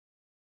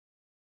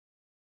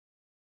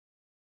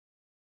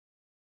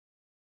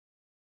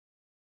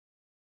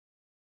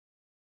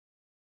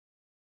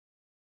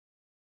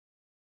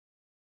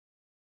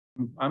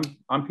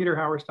I'm Peter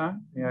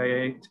Howerstein,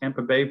 AIA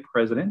Tampa Bay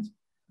president.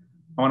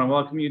 I want to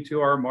welcome you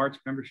to our March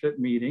membership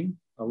meeting,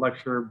 a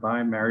lecture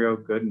by Mario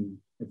Gooden.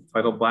 It's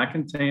titled Black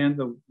and Tan,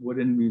 the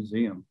Woodson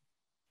Museum.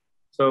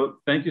 So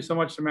thank you so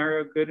much to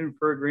Mario Gooden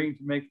for agreeing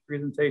to make the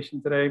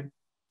presentation today,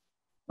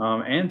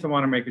 and to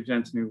want to make a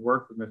gents new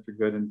work with Mr.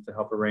 Gooden to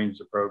help arrange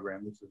the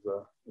program. This is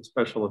a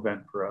special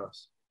event for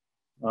us.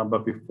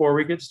 But before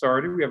we get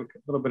started, we have a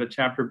little bit of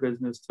chapter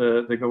business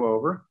to go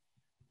over.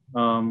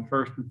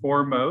 First and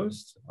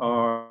foremost,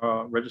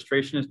 our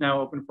registration is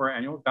now open for our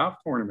annual golf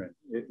tournament.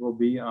 It will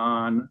be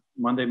on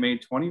Monday, May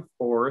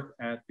 24th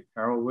at the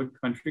Carrollwood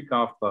Country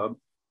Golf Club.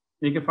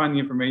 And you can find the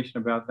information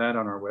about that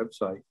on our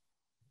website.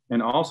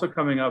 And also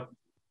coming up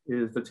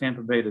is the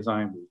Tampa Bay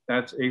Design Week.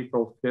 That's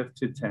April 5th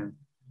to 10th.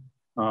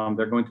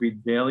 There are going to be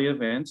daily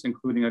events,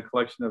 including a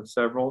collection of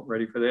several,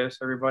 ready for this,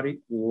 everybody,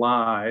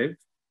 live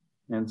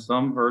and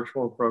some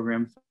virtual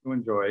programs to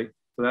enjoy.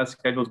 So that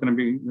schedule is going to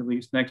be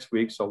released next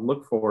week, so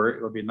look for it.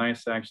 It'll be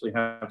nice to actually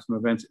have some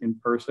events in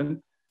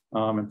person,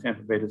 and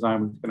Tampa Bay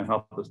Design Week is going to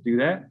help us do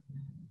that.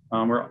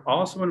 We're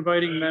also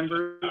inviting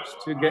members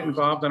to get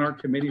involved in our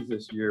committees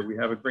this year. We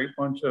have a great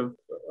bunch of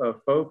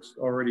folks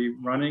already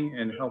running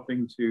and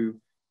helping to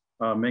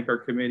make our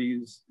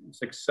committees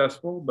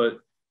successful, but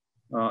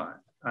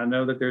I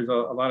know that there's a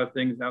lot of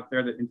things out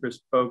there that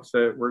interest folks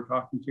that we're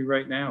talking to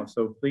right now.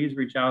 So please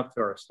reach out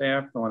to our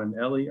staff. Dawn and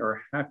Ellie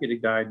are happy to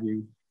guide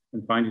you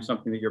and find you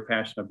something that you're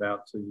passionate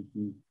about so you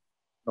can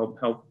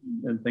help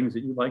in things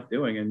that you like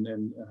doing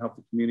and help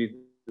the community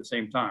at the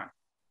same time.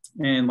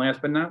 And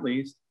last but not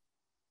least,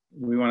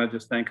 we want to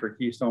just thank our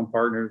Keystone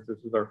partners. This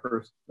is our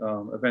first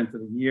event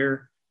of the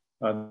year.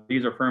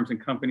 These are firms and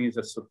companies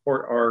that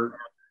support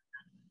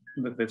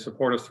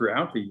us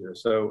throughout the year.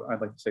 So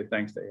I'd like to say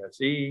thanks to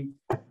ASE,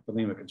 to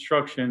Lima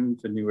Construction,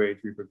 to New Age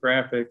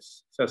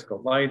Graphics,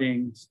 Sesco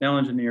Lighting, Snell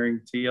Engineering,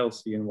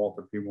 TLC, and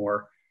Walter P.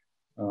 Moore.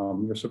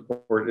 Your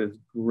support is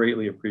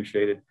greatly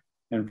appreciated.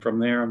 And from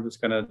there, I'm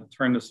just going to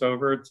turn this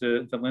over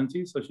to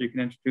Lindsay so she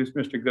can introduce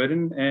Mr.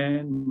 Gooden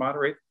and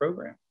moderate the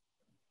program.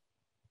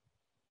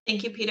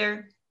 Thank you,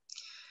 Peter.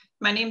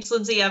 My name is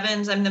Lindsay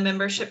Evans. I'm the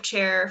membership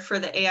chair for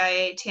the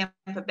AIA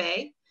Tampa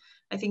Bay.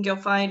 I think you'll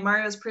find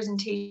Mario's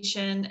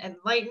presentation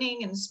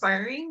enlightening and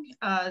inspiring.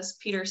 As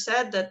Peter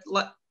said, the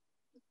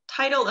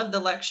title of the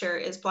lecture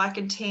is Black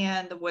and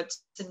Tan, the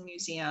Woodson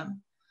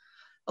Museum.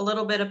 A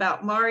little bit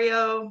about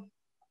Mario.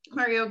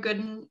 Mario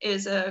Gooden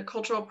is a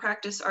cultural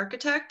practice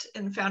architect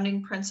and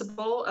founding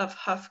principal of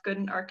Huff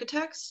Gooden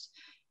Architects.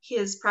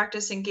 His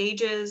practice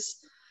engages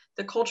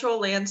the cultural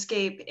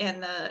landscape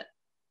and the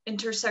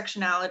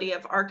intersectionality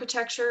of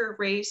architecture,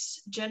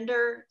 race,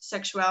 gender,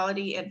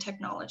 sexuality, and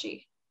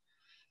technology.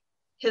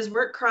 His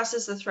work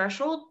crosses the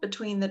threshold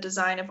between the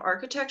design of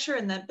architecture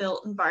and the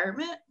built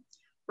environment,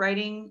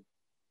 writing,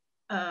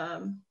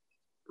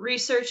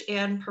 research,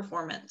 and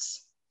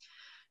performance.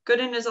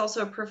 Gooden is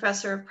also a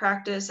professor of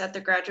practice at the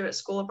Graduate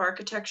School of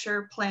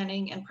Architecture,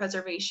 Planning, and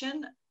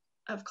Preservation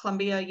of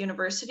Columbia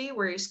University,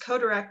 where he's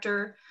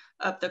co-director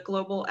of the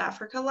Global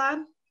Africa Lab.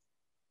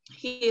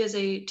 He is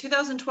a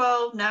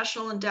 2012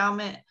 National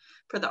Endowment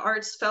for the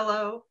Arts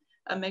Fellow,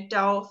 a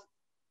McDowell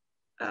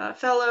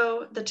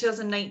Fellow, the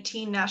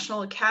 2019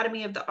 National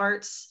Academy of the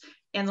Arts,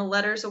 and the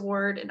Letters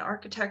Award in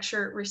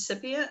Architecture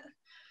recipient.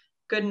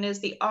 Gooden is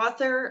the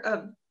author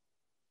of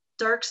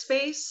Dark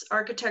Space,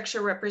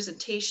 Architecture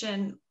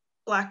Representation,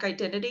 Black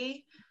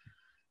Identity,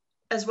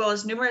 as well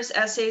as numerous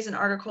essays and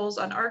articles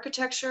on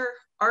architecture,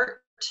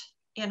 art,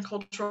 and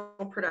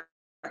cultural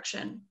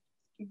production.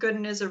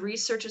 Gooden is a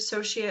research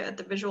associate at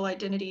the Visual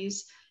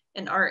Identities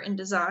in Art and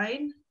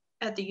Design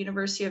at the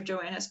University of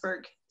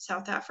Johannesburg,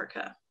 South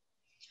Africa.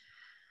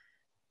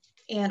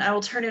 And I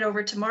will turn it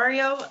over to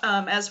Mario.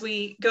 As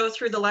we go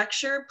through the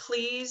lecture,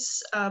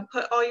 please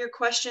put all your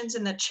questions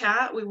in the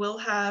chat. We will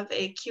have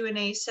a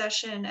Q&A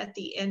session at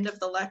the end of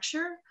the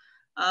lecture,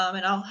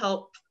 and I'll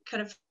help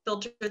kind of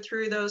filter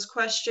through those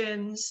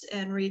questions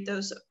and read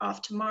those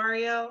off to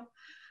Mario.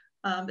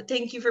 But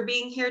thank you for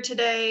being here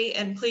today,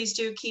 and please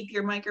do keep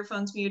your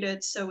microphones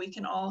muted so we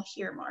can all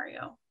hear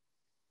Mario.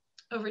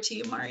 Over to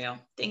you, Mario.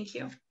 Thank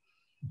you.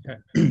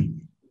 Okay,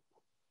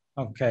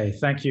 okay,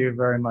 thank you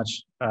very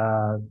much,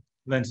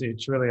 Lindsay.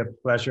 It's really a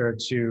pleasure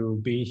to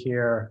be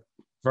here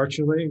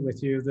virtually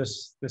with you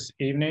this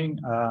evening.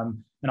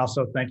 And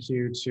also thank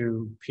you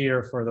to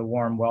Peter for the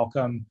warm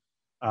welcome.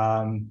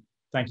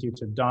 Thank you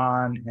to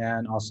Dawn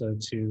and also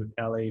to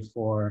Ellie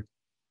for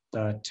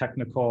the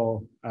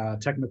technical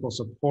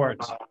support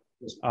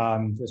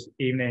this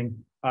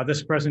evening.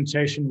 This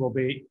presentation will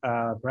be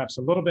perhaps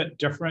a little bit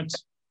different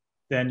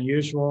than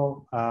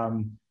usual.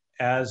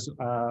 As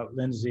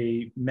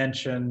Lindsay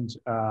mentioned,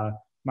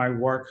 my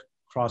work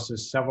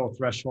crosses several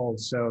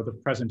thresholds, so the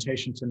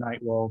presentation tonight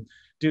will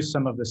do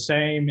some of the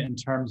same in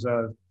terms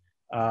of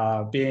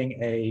being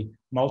a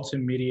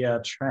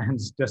multimedia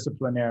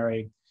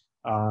transdisciplinary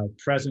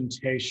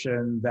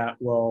presentation that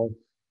will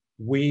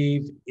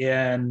weave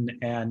in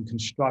and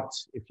construct,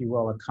 if you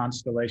will, a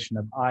constellation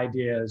of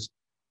ideas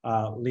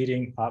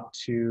leading up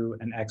to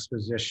an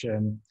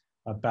exposition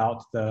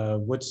about the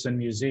Woodson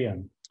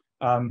Museum.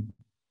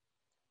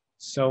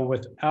 So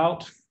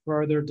without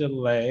further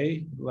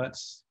delay,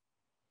 let's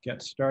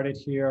get started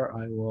here.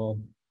 I will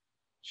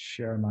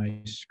share my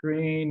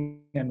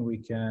screen and we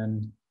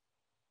can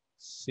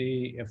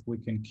see if we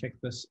can kick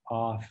this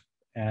off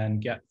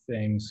and get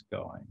things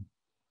going.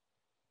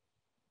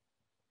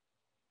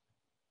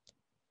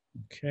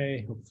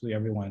 Okay, hopefully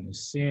everyone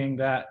is seeing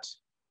that.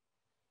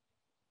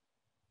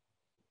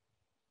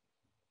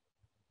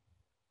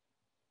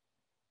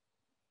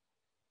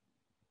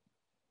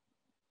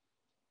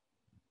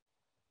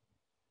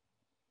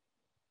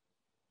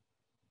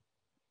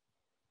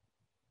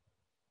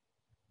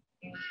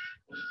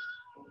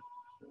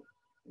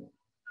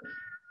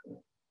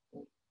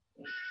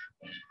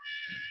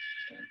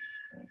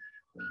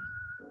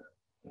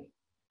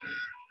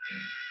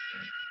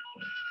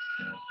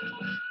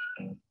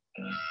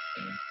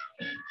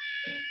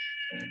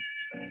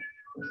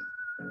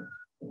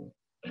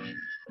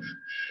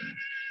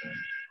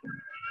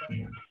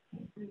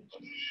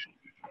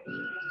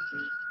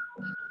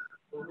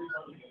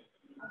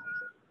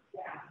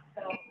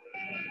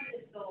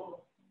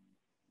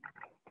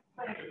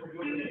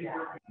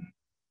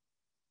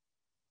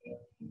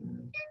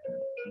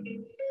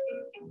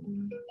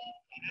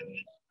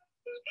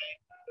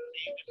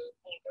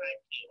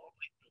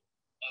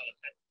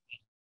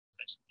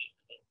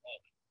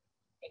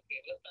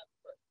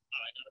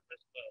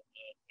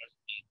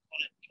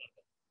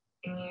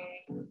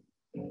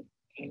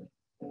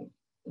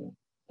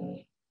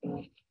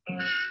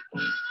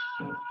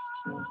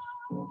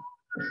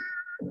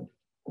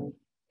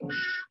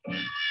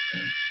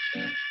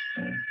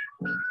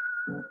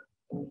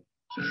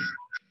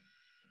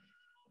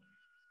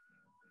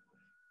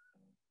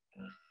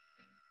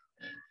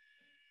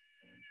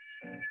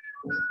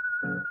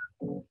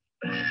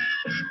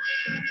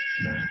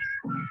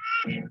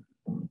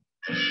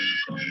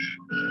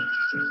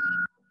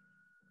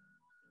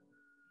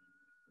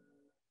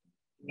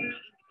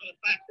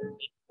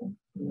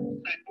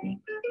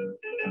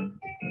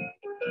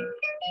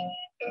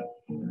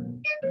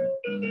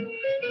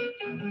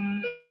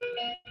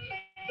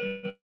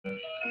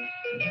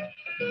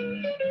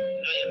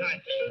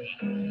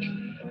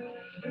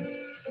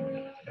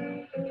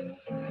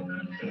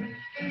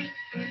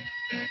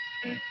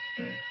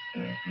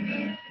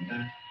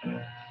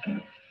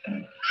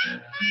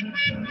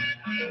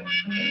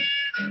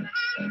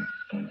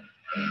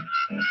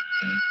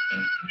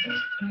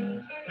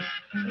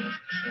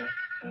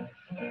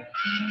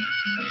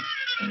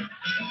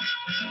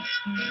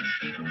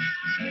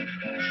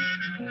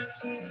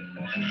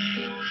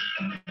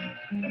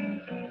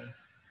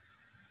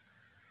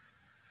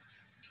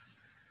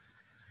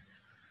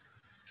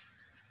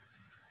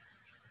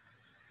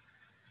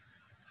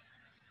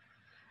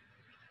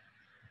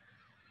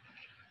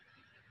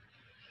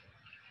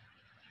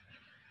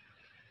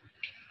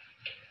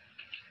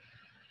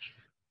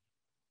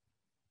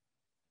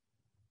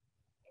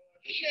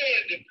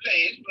 Shared the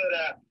place,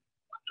 but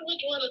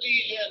which one of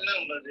these here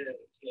numbers is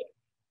it?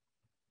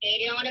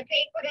 Ain't it on the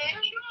paper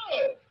there?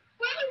 No.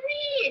 Well,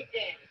 read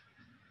then.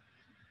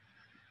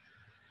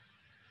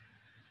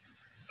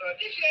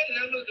 This here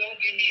number don't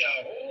give me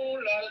a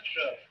whole lot of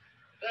trouble.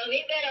 Well,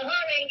 we better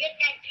hurry and get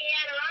that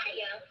piano out of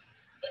here.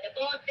 But the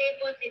boss said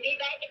supposed to be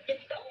back at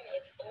the store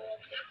at 4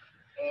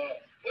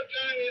 o'clock. What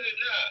time is it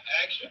now,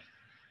 actually?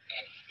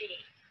 Let's see.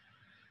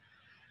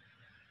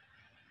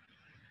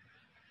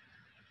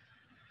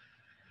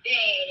 There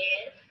it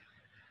is.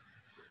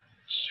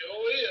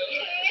 Sure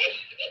is.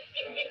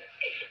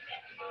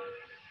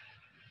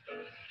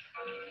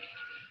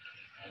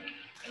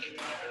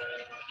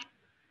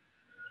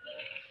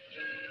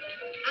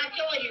 I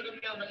told you the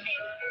number 7.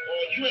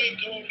 Oh, you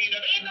ain't told me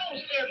that. Ain't no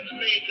 7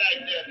 made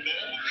like that,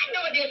 man. I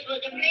know this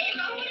was a place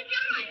all the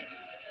time.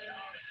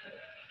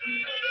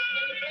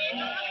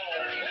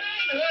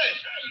 Hush.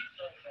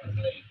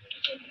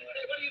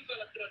 Hey, what are you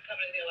fellas doing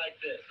coming in here like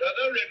this?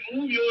 Brother,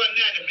 remove your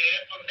nanny man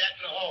from that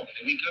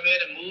mahogany. We come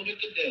here to move it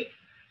today.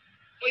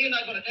 Well, you're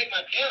not going to take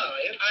my piano,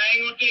 are you? I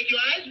ain't going to take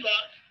your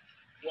icebox.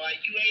 Why,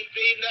 you ain't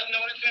paid nothing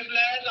on it since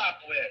last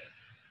Aquatic.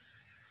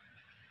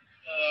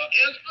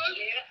 Esper?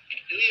 Yeah?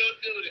 Do your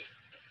duty.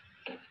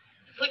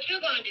 What you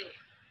going to do?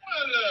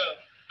 Well,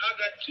 I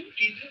got 2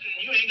 pieces and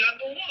you ain't got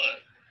but 1.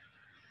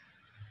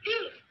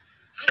 Dude,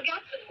 I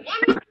got some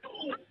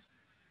wonderful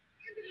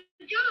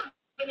job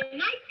in a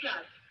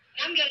nightclub.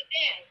 I'm going to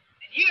dance,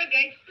 and you're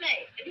going to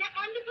play. Isn't that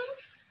wonderful?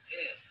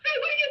 Yeah. Hey,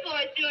 what are you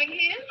boys doing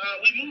here?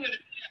 We moving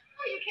it.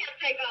 Oh, you can't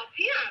take our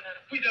piano.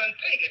 We done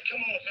take it.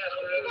 Come on,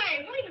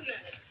 Sarah. Wait a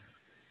minute.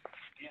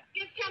 Yeah.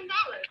 Give $10. $5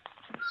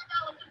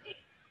 a piece.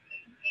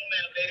 Oh,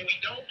 man, lady, we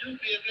don't do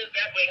business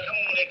that way. Come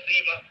on,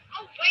 Exima.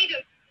 Oh, wait a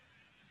minute.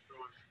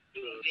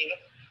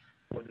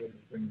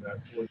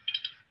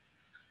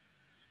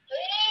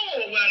 Oh,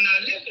 well, now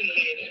listen,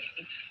 lady.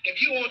 If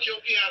you want your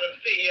piano to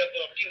stay here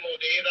for a few more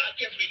days, I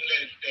guess we can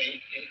let it stay.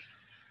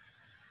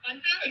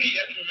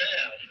 Yes,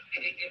 ma'am.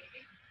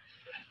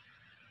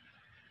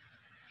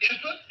 Yes,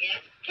 sir? Yeah.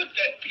 Put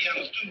that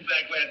piano stool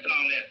back where it's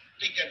on there.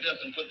 Take that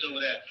dust and put it over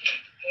there.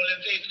 Well,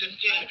 then taste this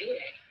gin. I'll do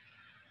that.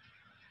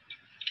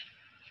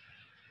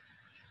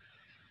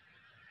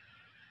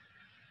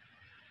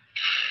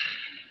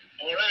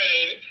 All right,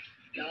 ain't it?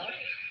 All right.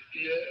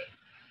 Yeah.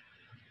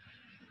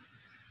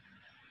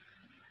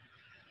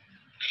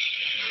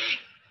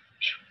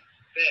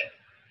 There.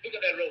 Pick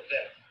up that rope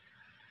there.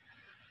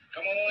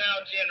 Come on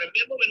out, Jen.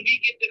 Remember, when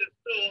we get to the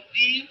store,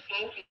 these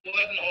folks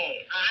wasn't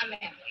home. I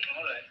remember.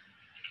 All right.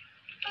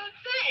 Oh,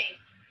 say,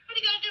 what are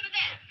you going to do with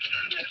that?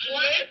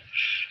 What?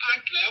 I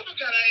clever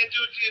got an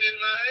gin in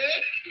my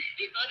head.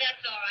 Oh,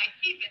 that's all right.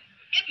 Keep it.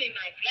 Give me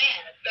my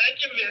glass. Thank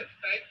you, miss.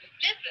 Thank you.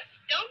 Listen,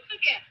 don't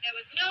forget, there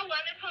was no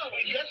one at home.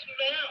 Oh, yes,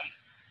 ma'am.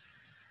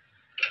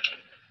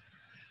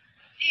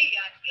 Gee,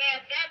 I'm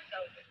glad that's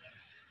over.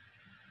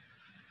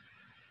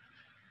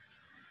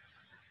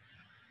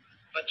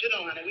 But you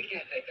know, honey, we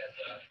can't take that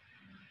stuff.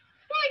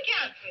 Why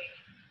can't we?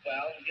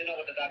 Well, you know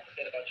what the doctor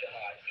said about your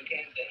heart. You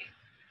can't dance.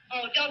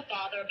 Oh, don't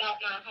bother about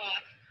my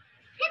heart.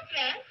 What's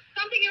that?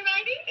 Something you're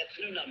writing? It's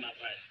new number, my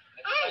friend.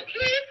 Oh,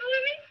 play it for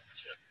me?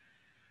 Sure.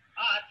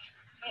 Art,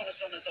 I want to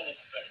turn this over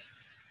for Freddie.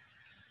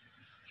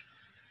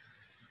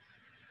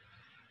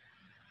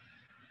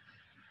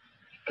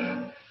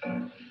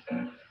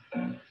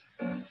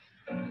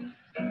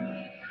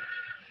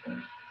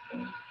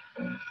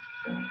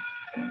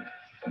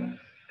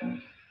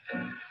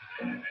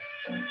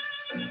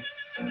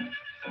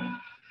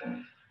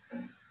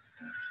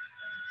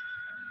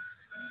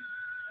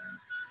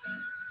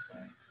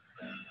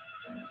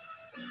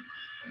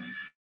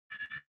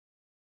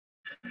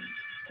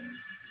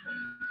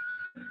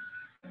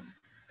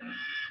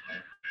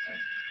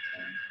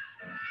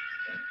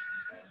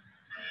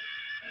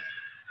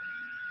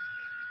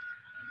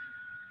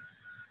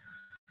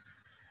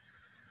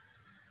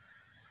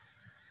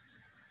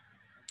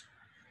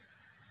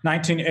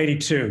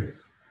 (1982).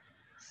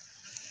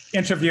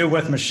 Interview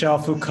with Michel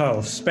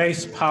Foucault,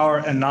 Space, Power,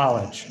 and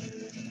Knowledge.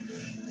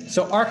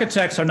 So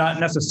architects are not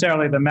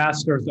necessarily the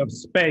masters of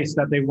space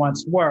that they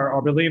once were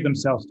or believe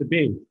themselves to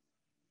be.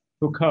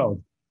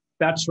 Foucault,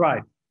 that's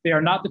right. They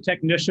are not the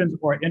technicians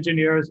or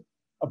engineers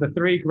of the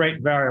three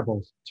great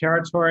variables: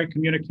 territory,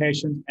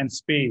 communications, and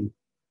speed.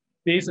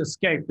 These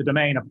escape the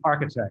domain of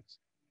architects.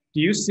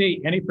 Do you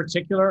see any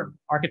particular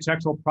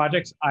architectural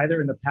projects,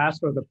 either in the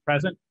past or the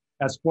present,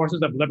 as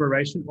forces of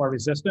liberation or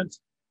resistance?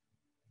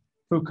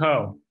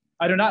 Foucault,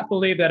 I do not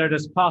believe that it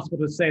is possible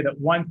to say that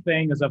one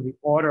thing is of the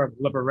order of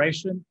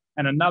liberation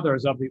and another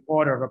is of the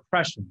order of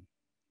oppression.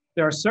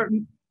 There are a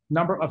certain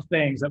number of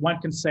things that one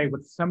can say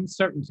with some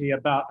certainty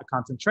about a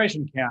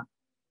concentration camp,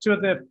 to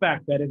the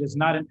effect that it is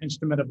not an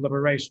instrument of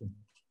liberation.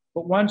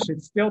 But one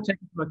should still take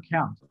into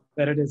account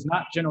that it is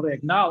not generally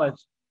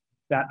acknowledged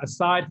that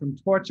aside from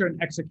torture and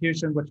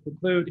execution, which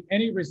preclude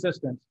any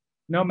resistance,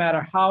 no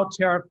matter how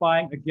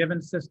terrifying a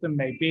given system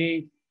may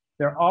be,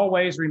 there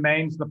always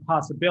remains the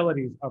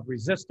possibilities of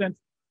resistance,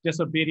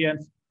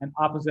 disobedience, and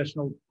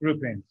oppositional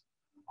groupings.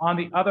 On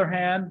the other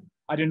hand,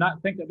 I do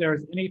not think that there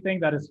is anything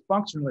that is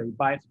functionally,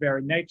 by its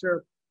very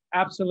nature,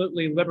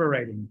 absolutely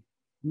liberating.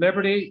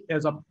 Liberty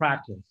is a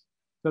practice.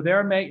 So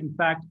there may, in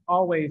fact,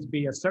 always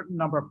be a certain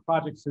number of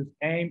projects whose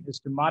aim is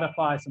to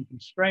modify some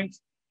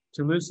constraints,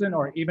 to loosen,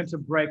 or even to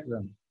break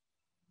them.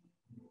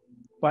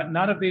 But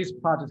none of these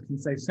projects can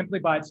say simply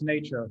by its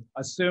nature,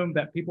 assume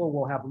that people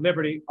will have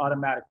liberty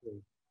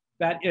automatically.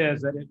 That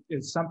it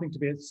is something to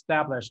be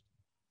established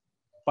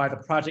by the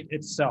project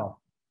itself.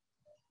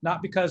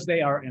 Not because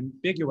they are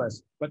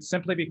ambiguous, but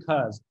simply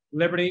because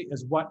liberty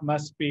is what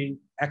must be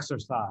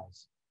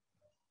exercised.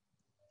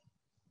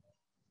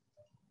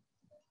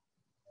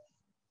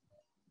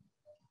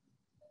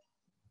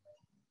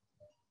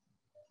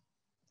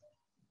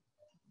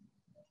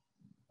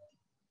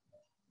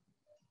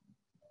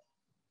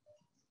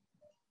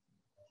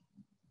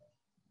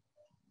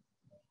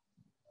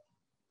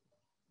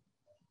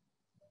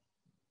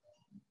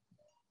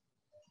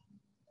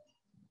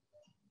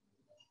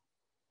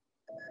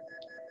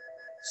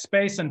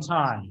 Space and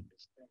time.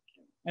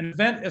 An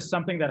event is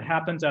something that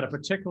happens at a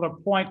particular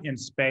point in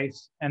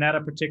space and at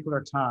a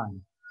particular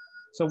time.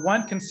 So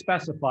one can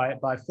specify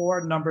it by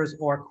 4 numbers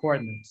or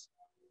coordinates.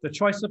 The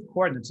choice of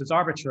coordinates is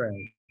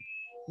arbitrary.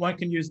 One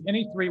can use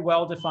any 3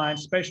 well-defined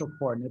spatial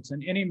coordinates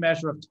in any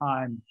measure of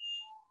time.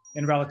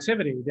 In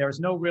relativity, there is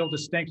no real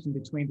distinction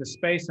between the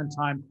space and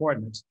time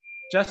coordinates,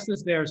 just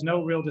as there is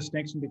no real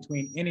distinction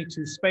between any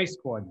 2 space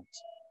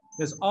coordinates.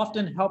 It is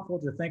often helpful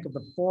to think of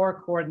the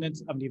 4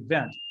 coordinates of an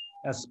event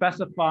as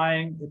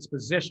specifying its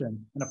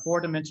position in a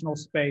 4-dimensional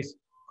space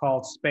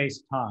called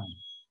space-time.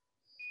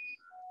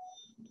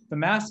 The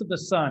mass of the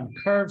sun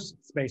curves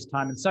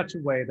space-time in such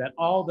a way that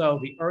although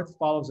the Earth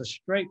follows a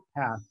straight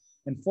path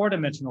in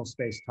 4-dimensional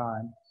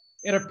space-time,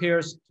 it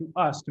appears to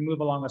us to move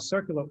along a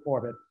circular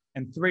orbit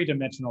in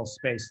 3-dimensional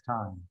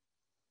space-time.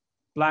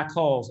 Black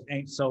holes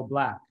ain't so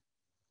black.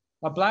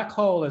 A black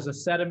hole is a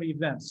set of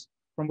events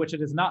from which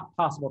it is not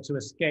possible to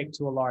escape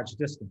to a large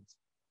distance.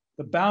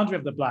 The boundary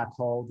of the black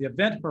hole, the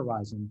event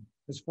horizon,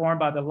 is formed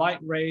by the light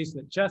rays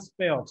that just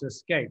fail to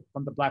escape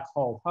from the black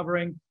hole,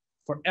 hovering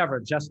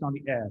forever just on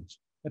the edge.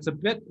 It's a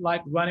bit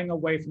like running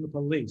away from the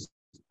police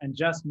and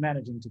just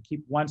managing to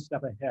keep one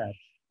step ahead,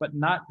 but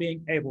not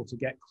being able to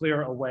get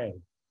clear away.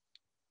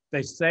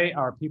 They say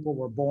our people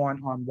were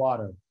born on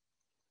water.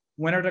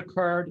 When it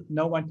occurred,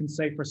 no one can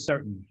say for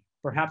certain.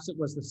 Perhaps it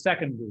was the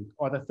second week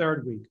or the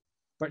third week,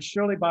 but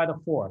surely by the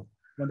fourth,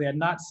 when they had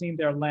not seen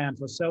their land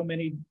for so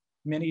many,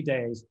 many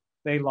days,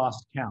 they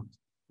lost count.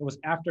 It was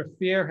after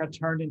fear had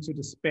turned into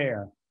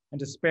despair, and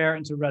despair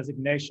into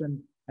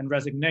resignation, and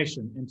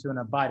resignation into an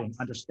abiding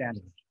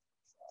understanding.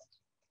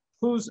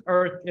 Whose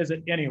earth is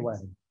it anyway?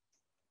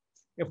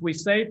 If we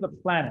save the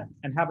planet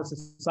and have a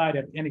society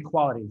of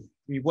inequality,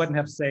 we wouldn't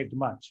have saved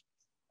much.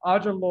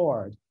 Audre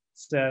Lorde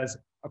says,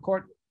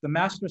 the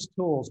master's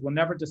tools will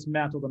never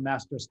dismantle the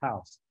master's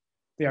house.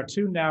 They are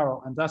too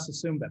narrow and thus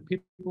assume that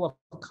people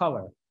of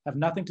color have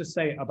nothing to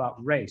say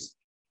about race,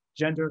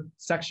 gender,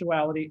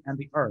 sexuality, and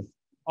the earth,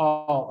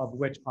 all of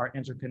which are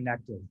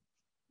interconnected.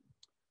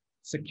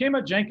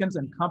 Sakima Jenkins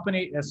and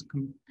Company is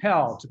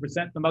compelled to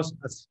present the most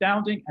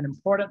astounding and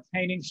important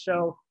painting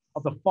show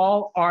of the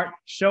fall art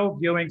show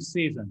viewing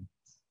season.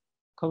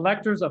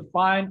 Collectors of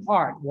fine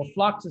art will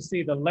flock to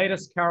see the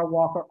latest Carol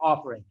Walker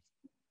offering.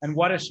 And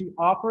what is she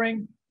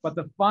offering? But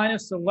the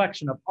finest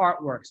selection of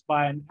artworks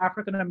by an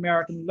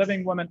African-American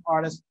living woman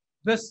artist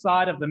this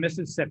side of the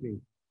Mississippi.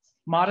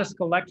 Modest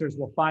collectors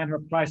will find her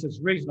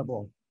prices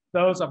reasonable.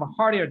 Those of a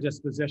heartier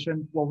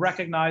disposition will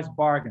recognize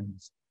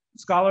bargains.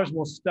 Scholars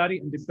will study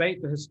and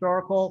debate the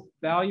historical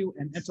value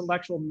and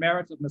intellectual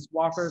merits of Ms.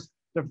 Walker's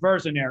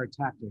diversionary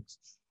tactics.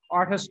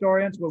 Art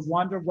historians will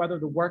wonder whether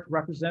the work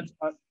represents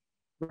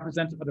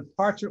a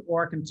departure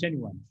or a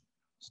continuum.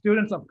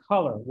 Students of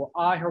color will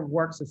eye her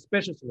work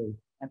suspiciously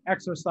and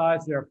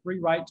exercise their free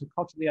right to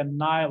culturally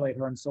annihilate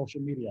her on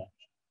social media.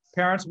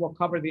 Parents will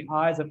cover the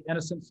eyes of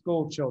innocent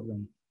school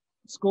children.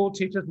 School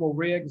teachers will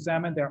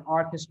re-examine their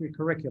art history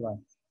curricula.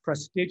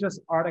 Prestigious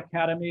art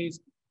academies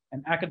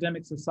and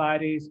academic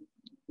societies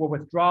will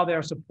withdraw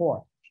their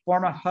support.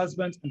 Former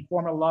husbands and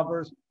former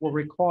lovers will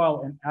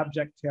recoil in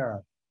abject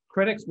terror.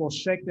 Critics will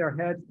shake their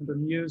heads in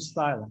bemused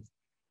silence.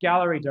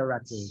 Gallery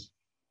directors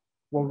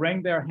will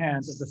wring their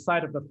hands at the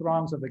sight of the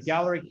throngs of the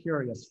gallery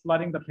curious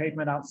flooding the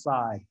pavement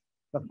outside.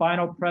 The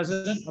final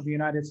president of the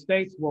United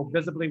States will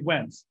visibly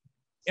wince.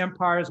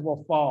 Empires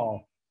will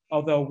fall,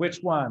 although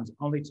which ones,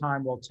 only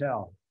time will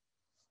tell.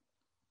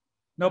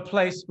 No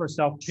Place for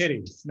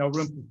Self-Pity, No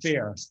Room for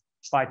Fear,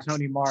 by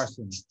Toni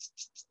Morrison.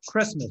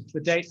 Christmas, the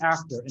day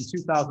after, in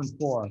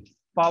 2004,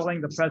 following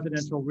the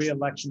presidential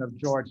re-election of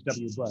George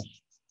W.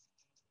 Bush.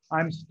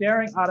 I'm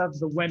staring out of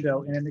the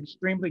window in an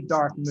extremely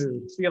dark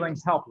mood, feeling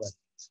helpless.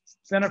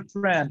 Then a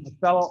friend, a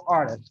fellow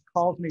artist,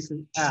 calls me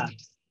to ask,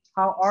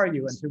 "How are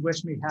you?" and to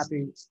wish me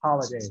happy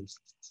holidays.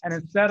 And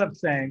instead of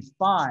saying,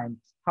 "Fine,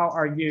 how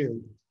are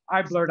you?"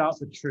 I blurt out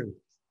the truth.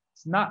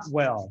 Not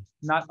well.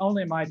 Not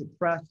only am I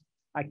depressed,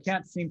 I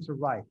can't seem to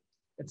write.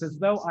 It's as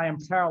though I am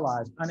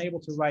paralyzed, unable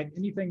to write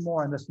anything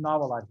more in this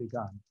novel I've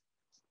begun.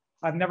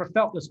 I've never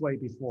felt this way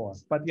before,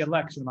 but the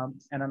election,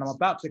 and I'm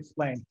about to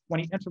explain,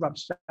 when he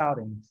interrupts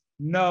shouting,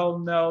 "No,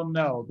 no,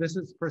 no, this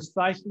is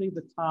precisely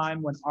the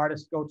time when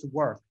artists go to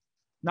work,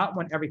 not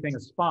when everything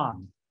is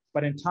fine,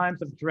 but in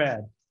times of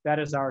dread, that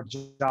is our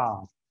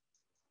job."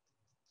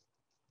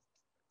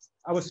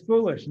 I was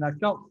foolish, and I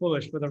felt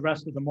foolish for the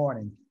rest of the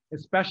morning,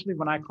 especially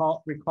when I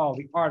recall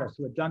the artists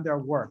who had done their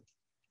work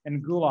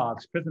in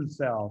gulags, prison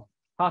cells,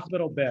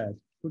 hospital beds,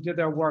 who did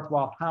their work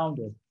while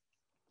hounded,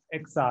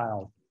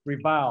 exiled,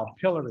 reviled,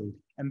 pilloried,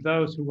 and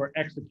those who were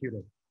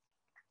executed.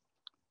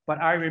 But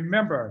I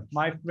remember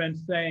my friend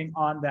saying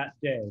on that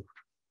day,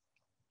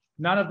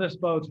 "None of this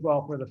bodes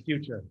well for the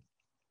future,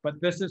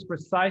 but this is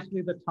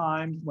precisely the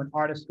time when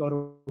artists go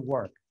to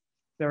work.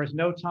 There is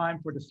no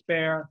time for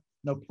despair,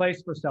 no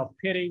place for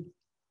self-pity,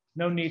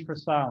 no need for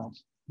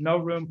silence, no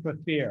room for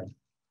fear.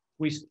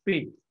 We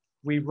speak,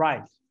 we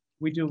write,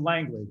 we do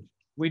language,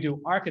 we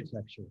do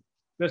architecture.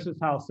 This is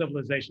how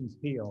civilizations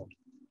heal.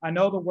 I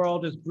know the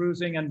world is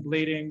bruising and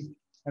bleeding,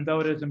 and though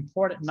it is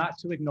important not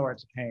to ignore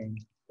its pain,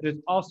 it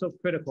is also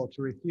critical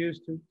to refuse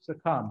to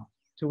succumb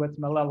to its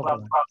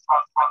malevolence.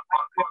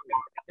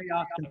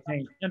 Chaos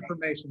contains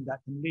information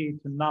that can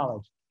lead to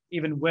knowledge,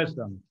 even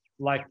wisdom,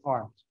 like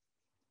art.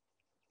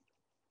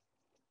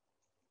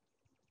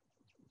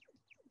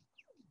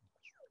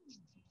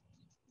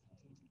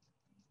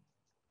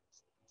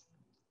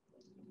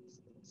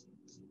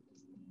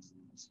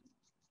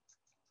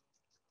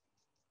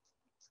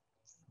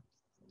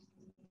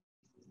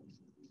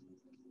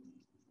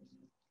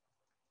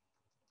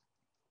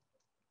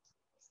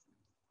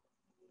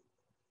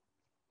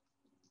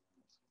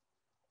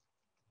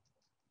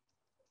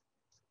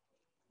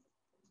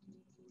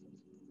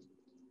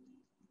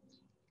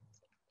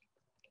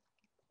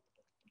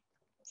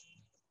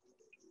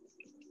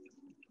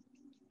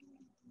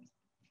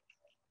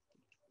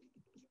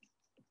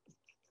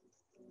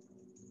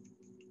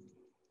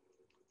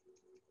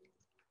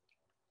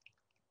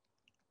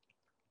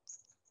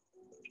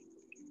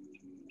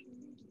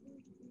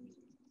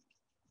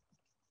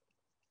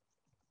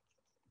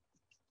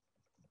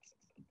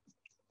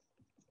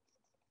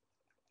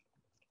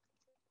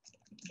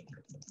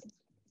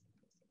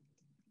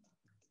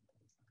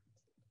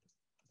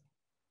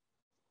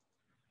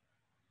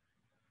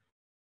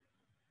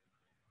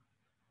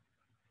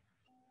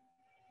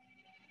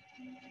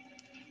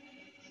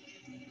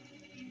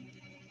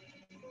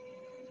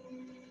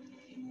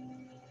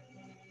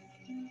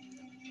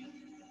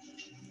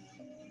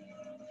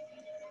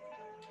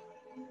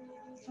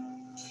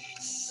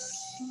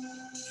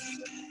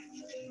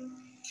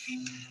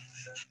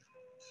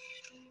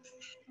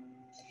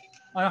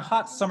 On a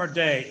hot summer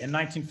day in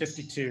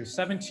 1952,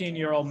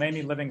 17-year-old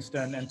Mamie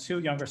Livingston and two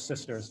younger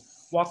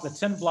sisters walked the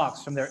 10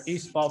 blocks from their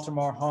East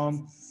Baltimore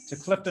home to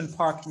Clifton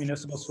Park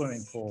Municipal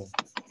Swimming Pool.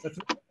 The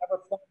three had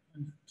never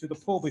plunged to the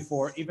pool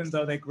before, even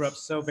though they grew up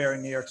so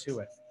very near to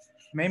it.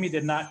 Mamie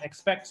did not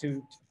expect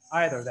to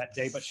either that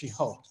day, but she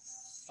hoped.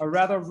 A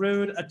rather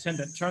rude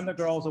attendant turned the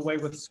girls away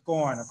with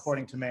scorn,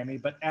 according to Mamie,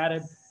 but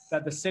added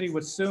that the city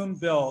would soon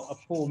build a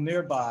pool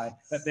nearby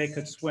that they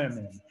could swim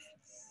in.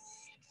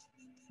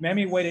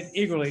 Mamie waited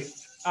eagerly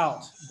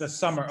out the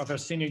summer of her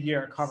senior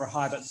year at Carver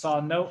High, but saw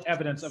no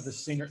evidence of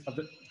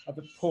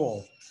the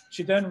pool.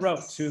 She then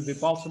wrote to the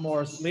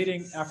Baltimore's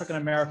leading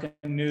African-American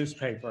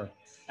newspaper,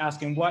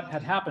 asking what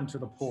had happened to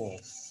the pool.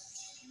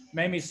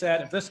 Mamie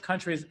said, if this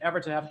country is ever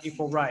to have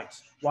equal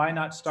rights, why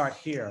not start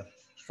here?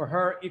 For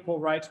her, equal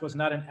rights was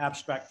not an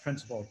abstract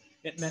principle.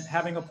 It meant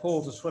having a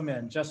pool to swim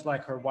in, just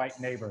like her white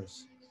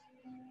neighbors.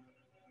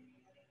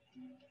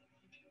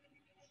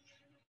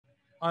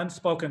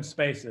 Unspoken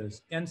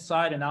spaces,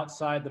 inside and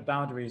outside the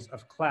boundaries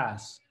of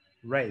class,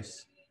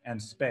 race,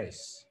 and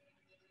space.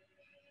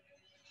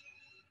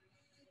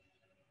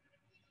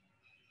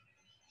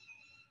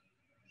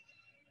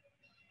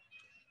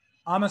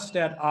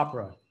 Amistad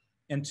Opera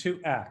in 2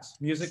 acts,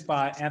 music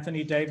by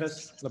Anthony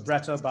Davis,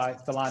 libretto by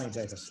Thelani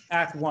Davis.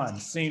 Act 1,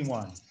 Scene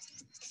 1.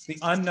 The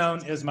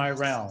unknown is my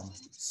realm.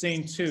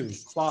 Scene 2,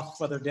 Cloth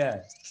for the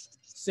Dead.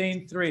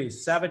 Scene 3,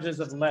 Savages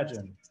of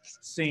Legend.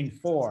 Scene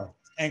 4,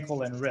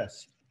 Ankle and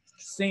Wrist.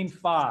 Scene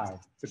 5,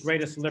 The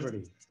Greatest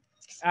Liberty.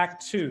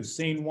 Act 2,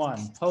 Scene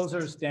 1,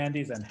 Posers,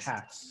 Dandies, and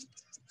Hacks.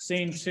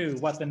 Scene 2,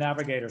 What the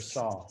Navigator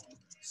Saw.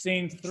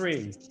 Scene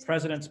 3,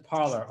 President's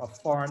Parlor, A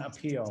Foreign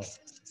Appeal.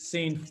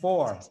 Scene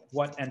 4,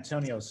 What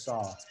Antonio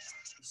Saw.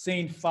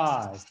 Scene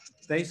 5,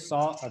 They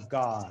Saw a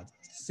God.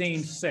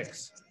 Scene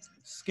 6,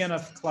 Skin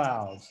of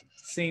Clouds.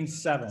 Scene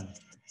 7,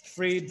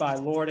 Freed by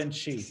Lord and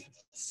Chief.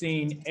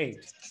 Scene 8,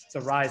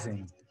 The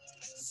Rising.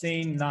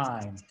 Scene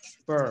 9,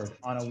 Bird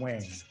on a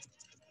Wing.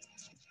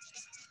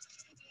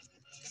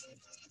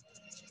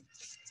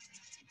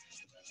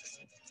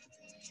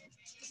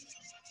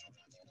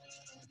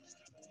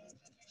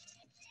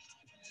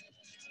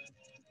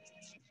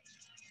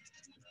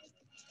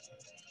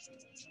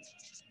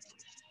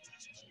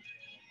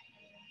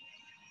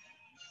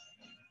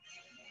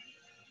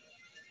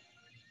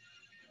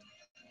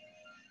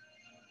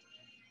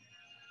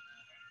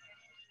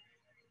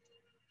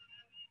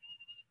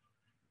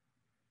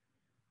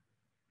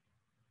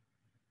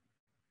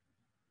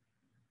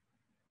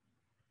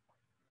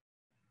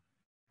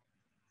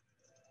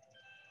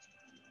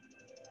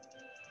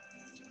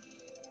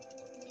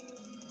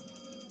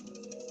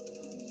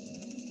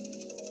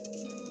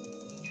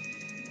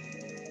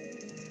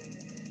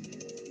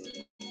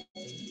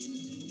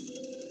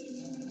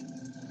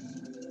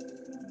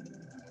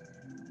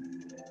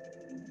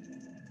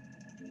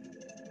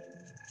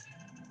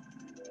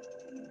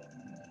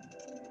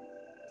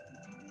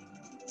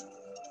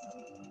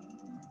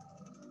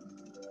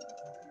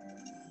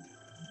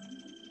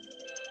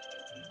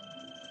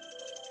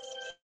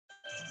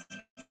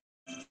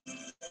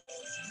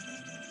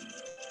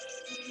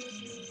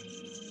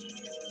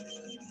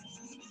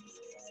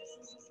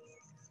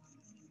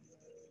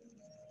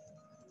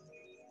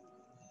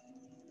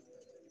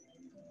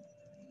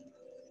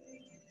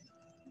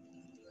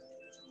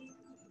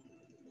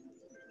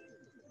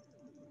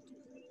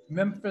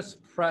 Memphis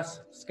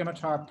Press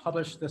Scimitar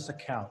published this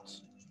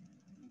account.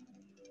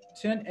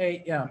 10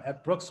 a.m.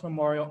 at Brooks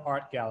Memorial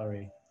Art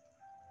Gallery,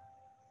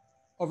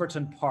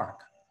 Overton Park,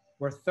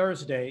 where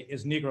Thursday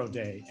is Negro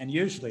Day, and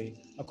usually,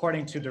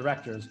 according to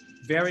directors,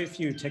 very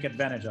few take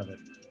advantage of it.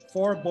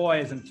 4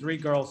 boys and 3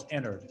 girls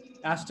entered,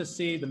 asked to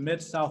see the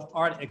Mid-South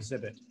art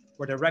exhibit,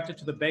 were directed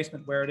to the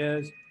basement where it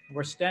is, and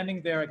were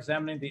standing there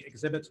examining the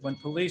exhibits when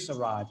police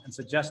arrived and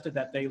suggested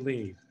that they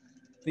leave.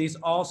 These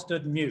all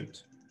stood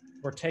mute,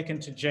 were taken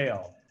to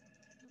jail.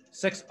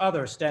 6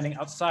 others standing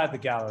outside the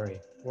gallery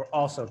were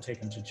also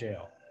taken to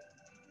jail.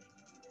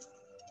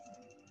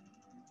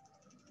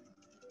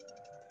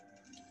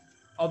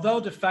 Although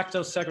de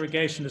facto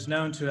segregation is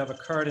known to have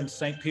occurred in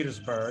St.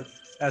 Petersburg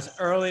as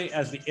early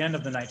as the end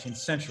of the 19th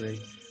century,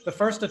 the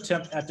first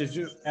attempt at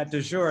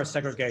de jure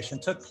segregation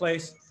took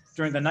place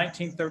during the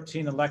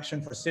 1913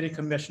 election for city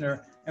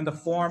commissioner in the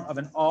form of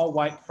an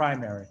all-white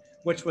primary,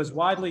 which was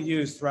widely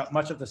used throughout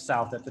much of the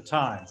South at the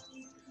time.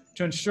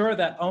 To ensure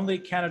that only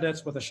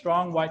candidates with a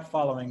strong white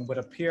following would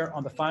appear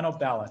on the final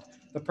ballot,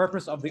 the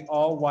purpose of the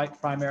all-white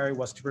primary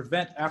was to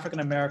prevent African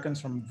Americans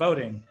from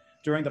voting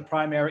during the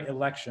primary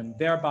election,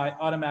 thereby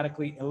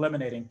automatically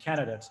eliminating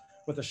candidates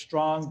with a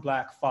strong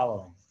Black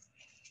following.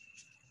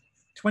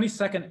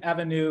 22nd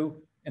Avenue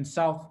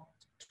South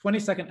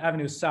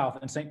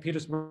in St.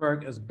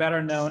 Petersburg is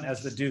better known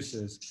as the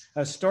Deuces,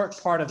 a historic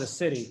part of the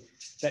city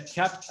that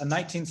kept a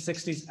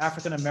 1960s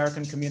African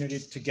American community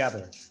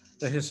together.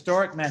 The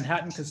historic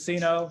Manhattan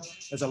Casino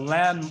is a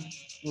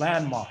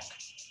landmark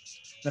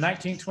The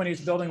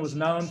 1920s building was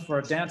known for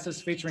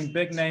dances featuring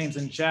big names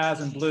in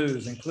jazz and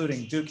blues,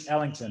 including Duke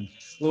Ellington,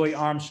 Louis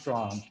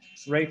Armstrong,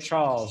 Ray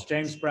Charles,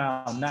 James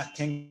Brown, Nat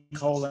King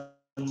Cole,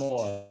 and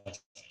more.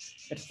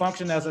 It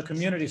functioned as a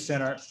community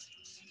center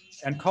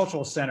and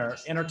cultural center,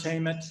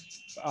 entertainment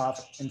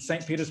in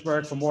St.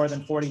 Petersburg for more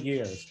than 40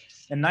 years.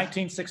 In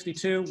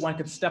 1962, one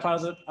could step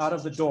out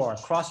of the door,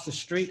 cross the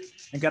street,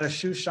 and get a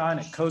shoe shine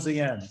at Cozy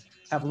Inn,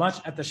 have lunch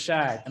at the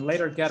Shag, and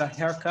later get a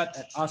haircut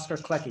at Oscar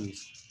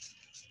Klecky's.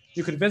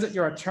 You could visit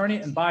your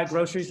attorney and buy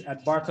groceries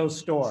at Barco's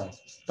store.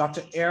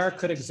 Dr. Eyre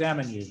could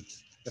examine you.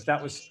 If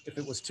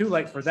it was too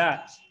late for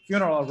that,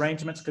 funeral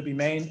arrangements could be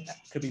made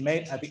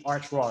at the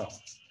Arch Royal.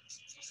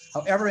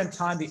 However, in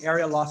time, the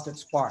area lost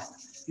its spark.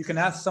 You can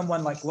ask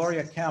someone like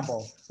Gloria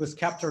Campbell, who has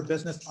kept her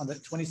business on the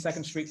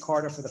 22nd Street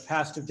corridor for the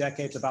past 2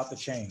 decades, about the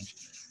change.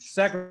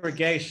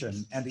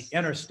 Segregation and the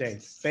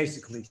interstate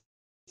basically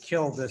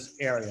killed this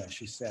area,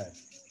 she said.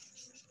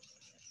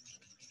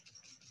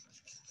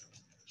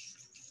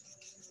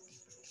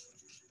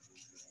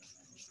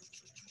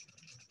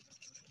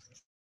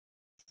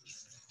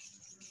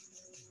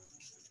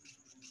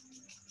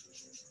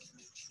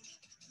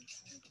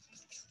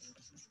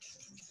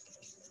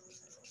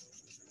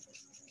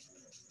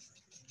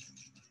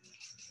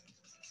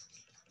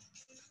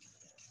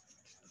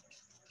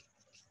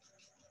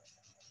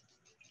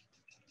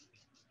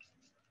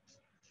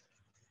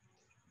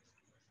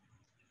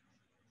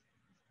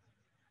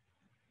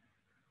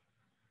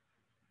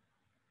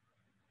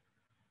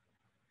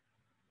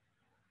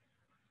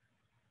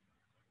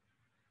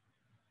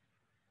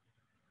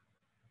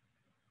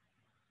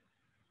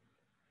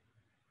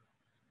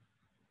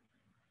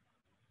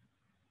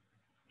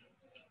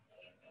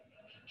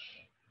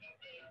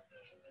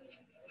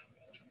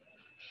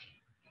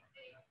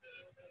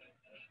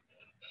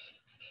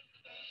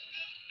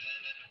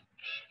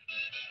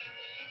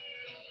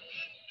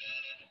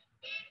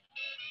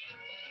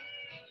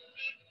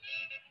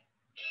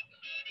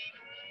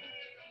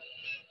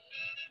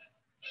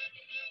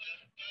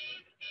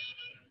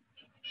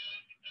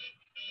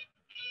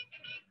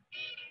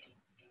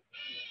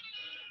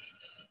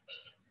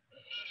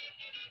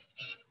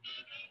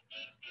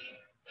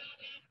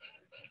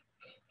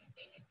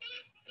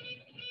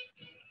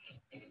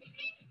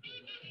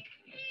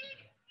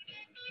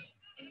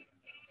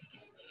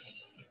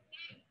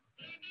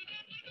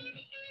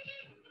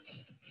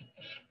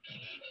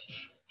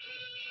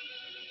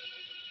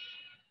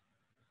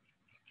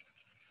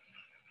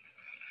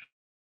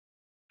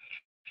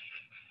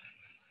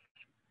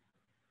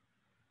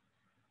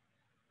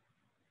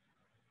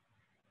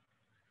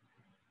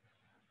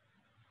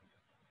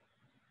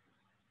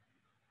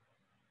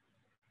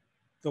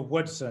 The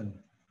Woodson,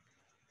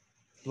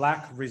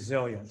 Black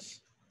resilience.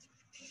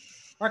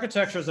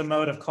 Architecture is a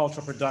mode of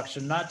cultural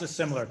production not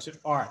dissimilar to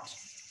art,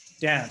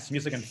 dance,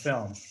 music, and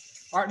film.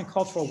 Art and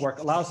cultural work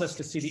allows us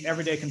to see the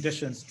everyday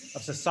conditions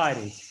of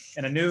society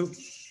in a new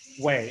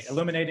way,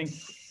 illuminating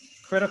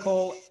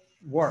critical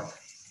work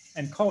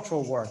and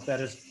cultural work that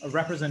is a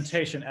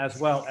representation as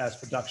well as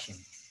production.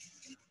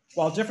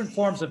 While different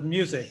forms of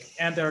music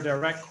and their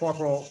direct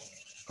corporeal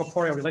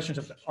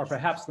relationships are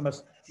perhaps the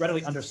most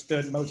readily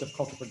understood modes of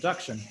cultural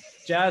production,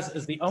 jazz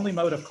is the only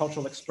mode of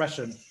cultural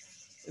expression,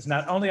 is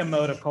not only a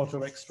mode of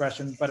cultural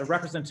expression, but a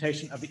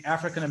representation of the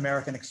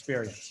African-American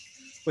experience,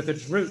 with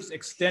its roots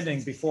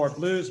extending before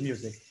blues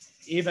music,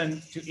 even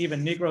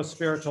Negro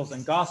spirituals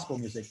and gospel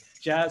music.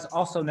 Jazz,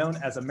 also known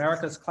as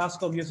America's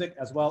classical music,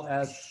 as well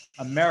as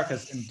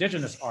America's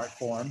indigenous art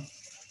form,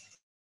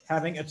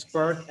 having its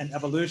birth and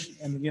evolution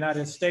in the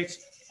United States,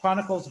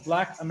 chronicles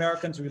Black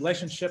Americans'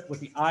 relationship with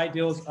the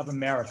ideals of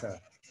America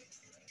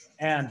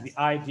and the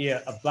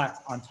idea of Black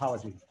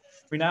ontology.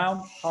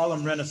 Renowned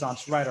Harlem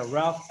Renaissance writer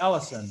Ralph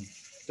Ellison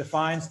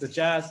defines the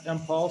jazz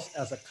impulse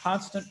as a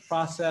constant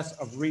process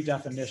of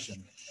redefinition.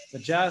 The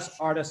jazz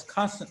artist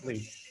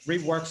constantly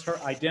reworks her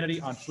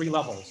identity on 3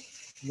 levels: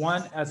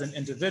 1, as an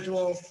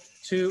individual;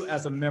 2,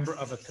 as a member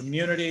of a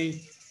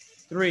community;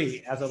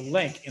 3, as a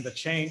link in the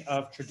chain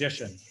of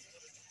tradition.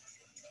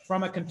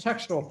 From a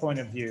contextual point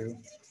of view,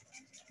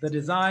 the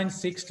design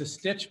seeks to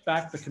stitch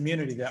back the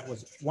community that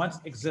was once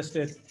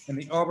existed in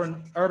the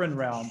urban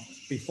realm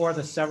before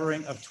the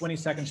severing of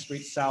 22nd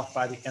Street South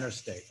by the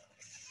interstate.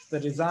 The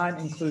design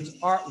includes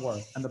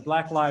artwork and the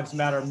Black Lives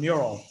Matter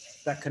mural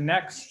that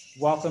connects,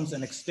 welcomes,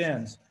 and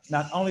extends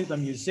not only the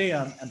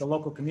museum and the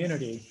local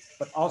community,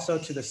 but also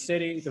to the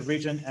city, the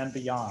region, and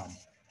beyond.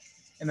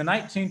 In the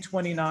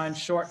 1929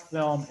 short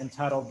film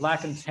entitled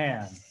Black and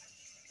Tan,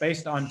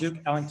 based on Duke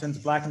Ellington's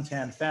Black and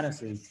Tan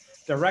fantasy,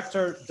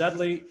 director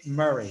Dudley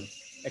Murray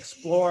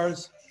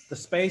explores the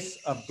space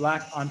of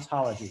Black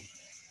ontology,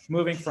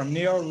 moving from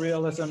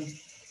neorealism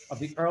of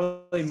the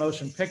early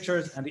motion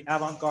pictures and the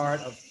avant-garde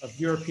of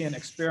European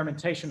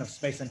experimentation of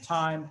space and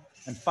time,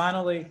 and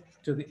finally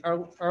to the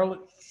early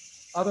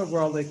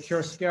otherworldly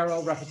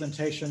chiaroscuro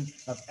representation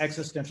of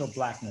existential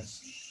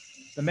Blackness.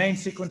 The main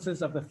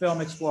sequences of the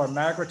film explore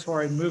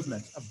migratory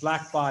movements of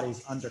Black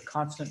bodies under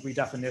constant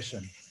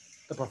redefinition,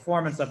 the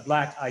performance of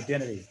Black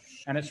identity,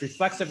 and its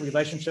reflexive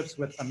relationships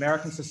with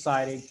American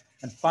society,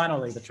 and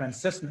finally, the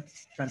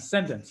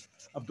transcendence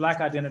of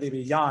Black identity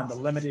beyond the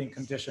limiting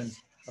conditions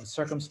of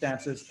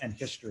circumstances and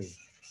history.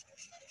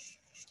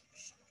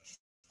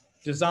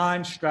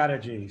 Design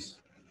strategies.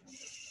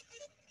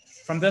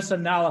 From this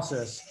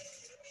analysis,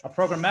 a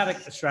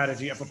programmatic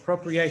strategy of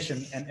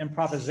appropriation and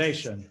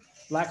improvisation,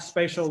 Black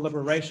spatial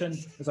liberation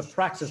is a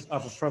praxis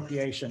of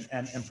appropriation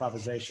and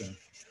improvisation.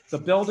 The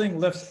building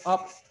lifts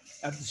up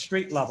at the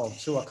street level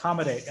to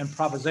accommodate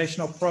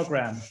improvisational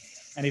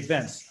programs and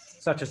events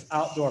such as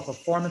outdoor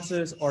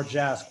performances or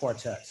jazz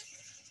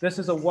quartets. This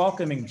is a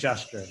welcoming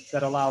gesture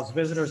that allows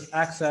visitors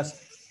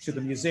access to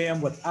the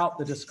museum without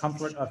the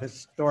discomfort of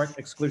historic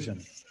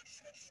exclusion.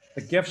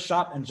 The Gift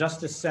Shop and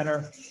Justice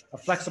Center, a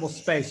flexible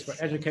space for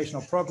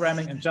educational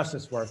programming and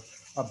justice work,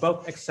 are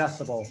both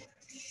accessible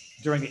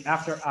during the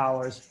after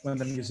hours when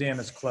the museum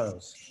is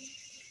closed.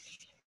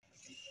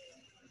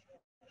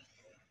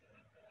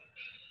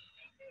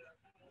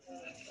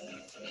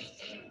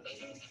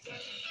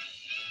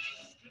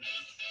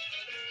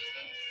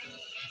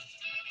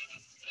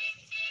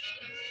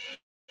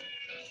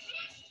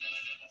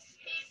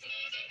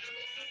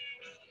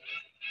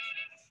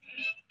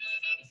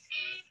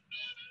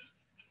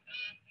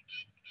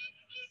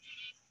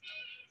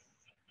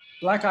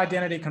 Black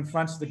identity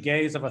confronts the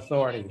gaze of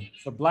authority,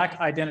 for Black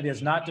identity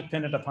is not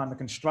dependent upon the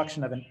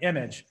construction of an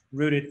image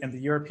rooted in the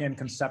European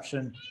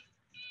conception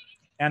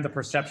and the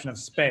perception of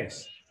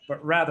space,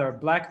 but rather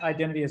Black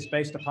identity is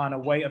based upon a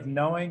way of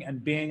knowing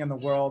and being in the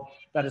world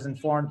that is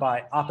informed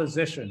by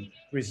opposition,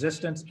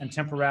 resistance, and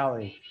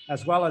temporality,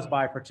 as well as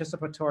by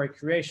participatory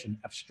creation,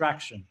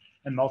 abstraction,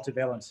 and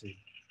multivalency.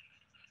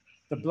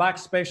 The Black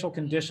spatial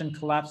condition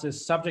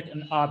collapses subject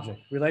and object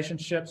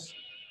relationships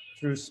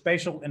through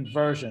spatial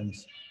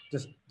inversions,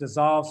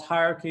 dissolves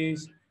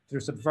hierarchies through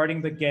subverting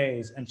the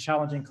gaze and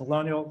challenging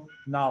colonial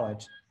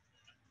knowledge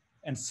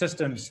and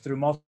systems through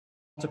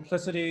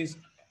multiplicities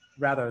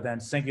rather than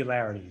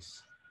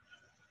singularities.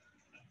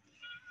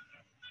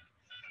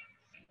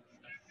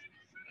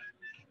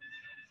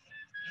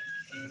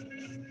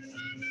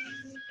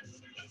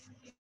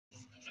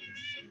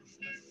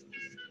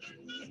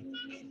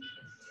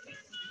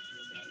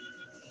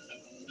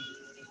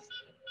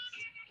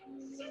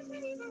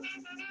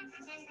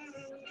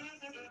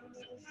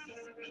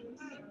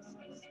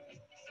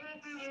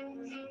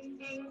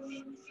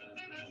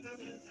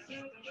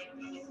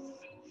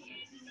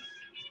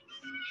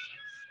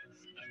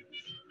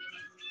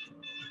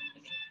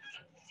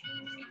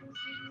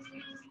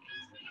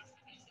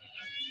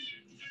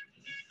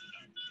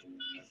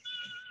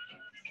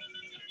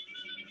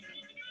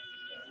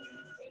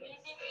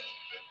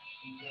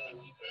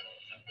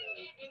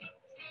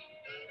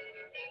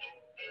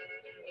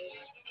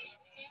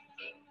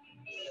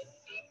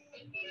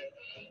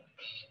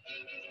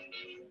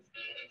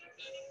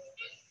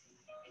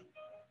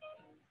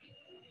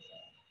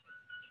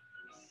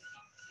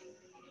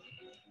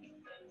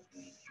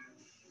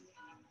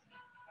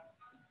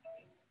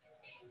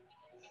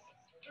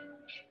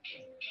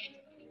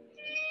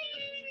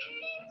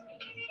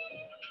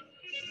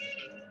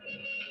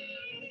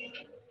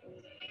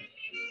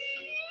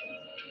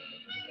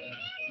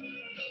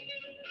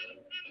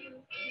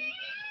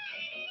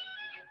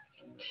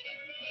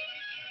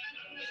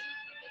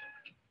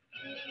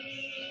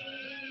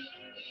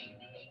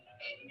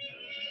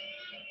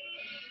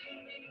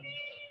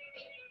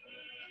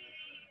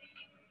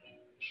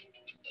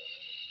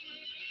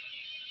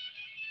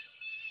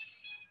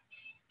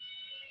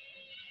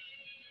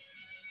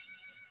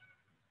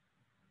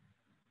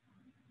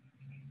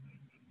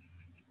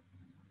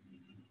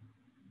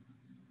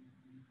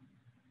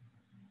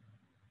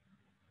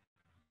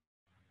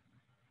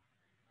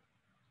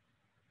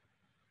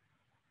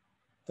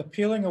 The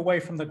peeling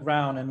away from the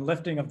ground and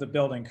lifting of the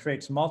building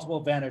creates multiple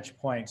vantage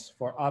points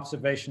for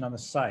observation on the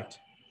site,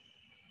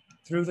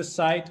 through the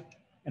site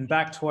and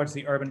back towards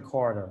the urban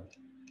corridor.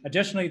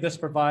 Additionally, this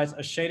provides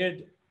a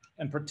shaded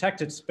and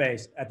protected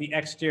space at the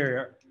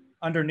exterior,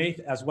 underneath,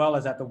 as well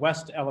as at the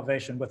west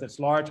elevation with its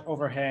large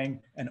overhang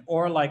and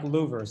oar-like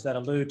louvers that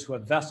allude to a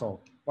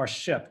vessel or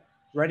ship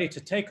ready to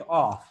take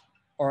off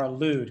or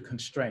elude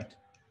constraint.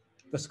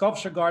 The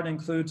sculpture garden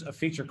includes a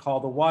feature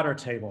called the water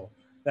table,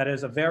 that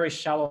is a very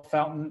shallow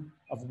fountain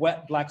of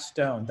wet black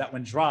stone that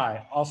when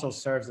dry also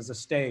serves as a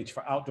stage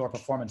for outdoor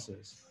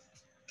performances.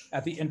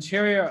 At the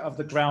interior of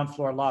the ground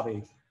floor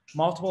lobby,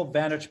 multiple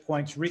vantage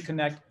points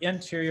reconnect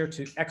interior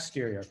to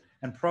exterior,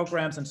 and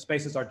programs and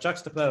spaces are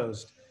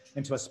juxtaposed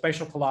into a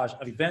spatial collage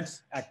of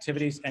events,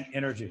 activities, and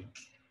energy.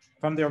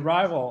 From the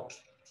arrival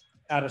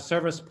at a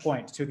service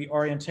point to the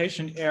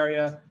orientation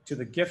area, to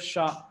the gift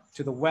shop,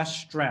 to the west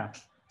strand,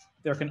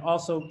 that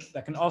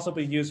can also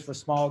be used for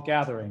small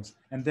gatherings,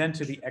 and then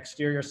to the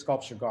exterior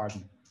sculpture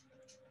garden.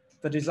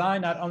 The design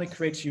not only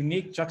creates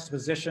unique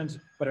juxtapositions,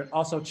 but it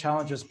also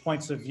challenges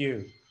points of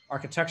view,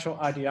 architectural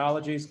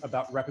ideologies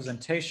about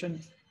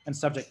representation and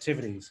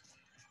subjectivities,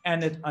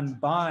 and it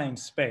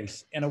unbinds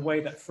space in a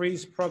way that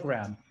frees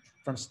program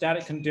from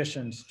static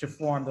conditions to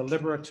form the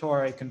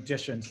liberatory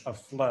conditions of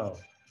flow.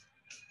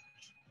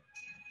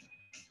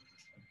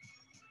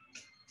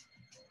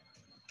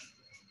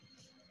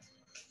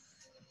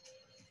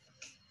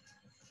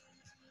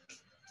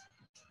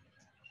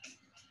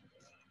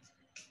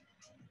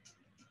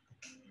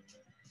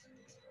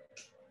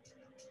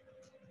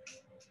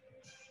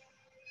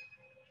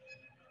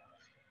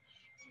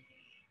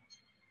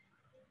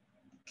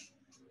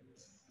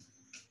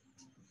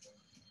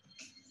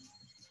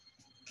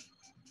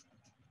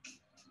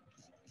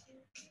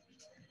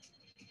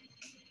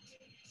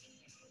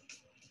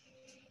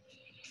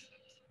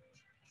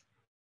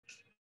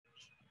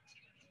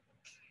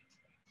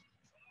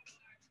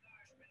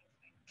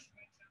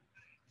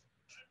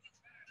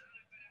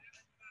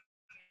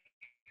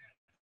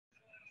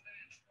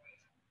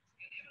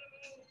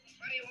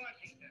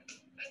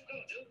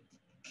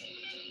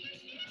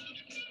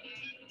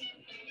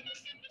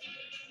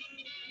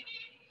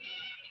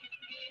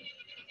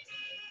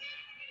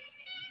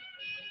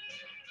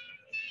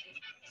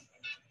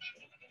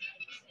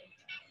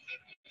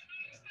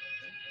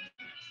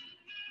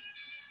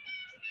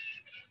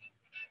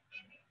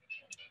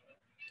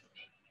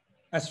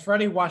 As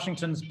Freddie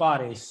Washington's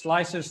body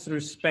slices through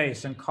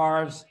space and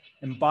carves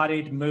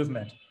embodied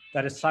movement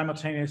that is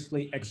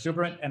simultaneously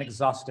exuberant and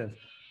exhaustive,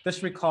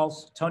 this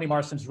recalls Toni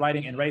Morrison's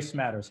writing in Race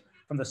Matters,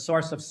 From the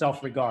Source of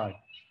Self-Regard.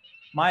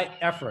 My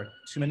effort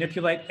to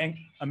manipulate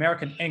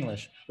American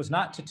English was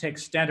not to take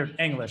standard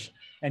English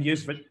and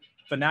use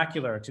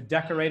vernacular to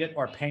decorate it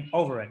or paint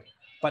over it,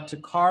 but to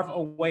carve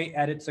away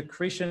at its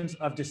accretions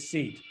of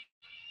deceit,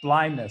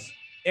 blindness,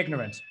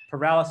 ignorance,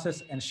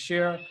 paralysis, and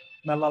sheer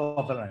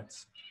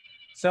malevolence,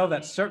 so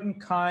that certain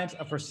kinds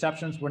of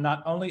perceptions were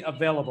not only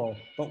available,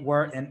 but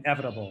were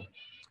inevitable.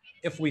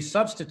 If we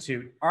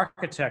substitute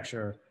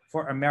architecture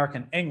for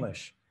American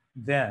English,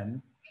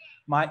 then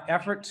my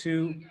effort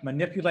to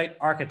manipulate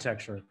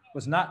architecture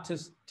was not to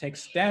take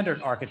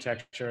standard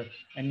architecture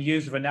and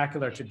use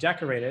vernacular to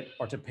decorate it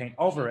or to paint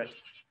over it,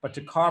 but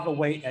to carve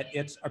away at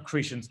its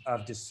accretions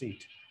of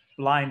deceit,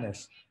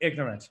 blindness,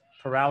 ignorance,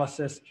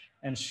 paralysis,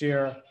 and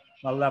sheer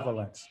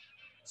malevolence,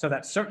 so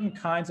that certain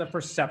kinds of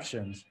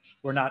perceptions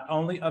were not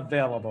only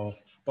available,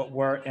 but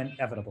were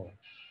inevitable.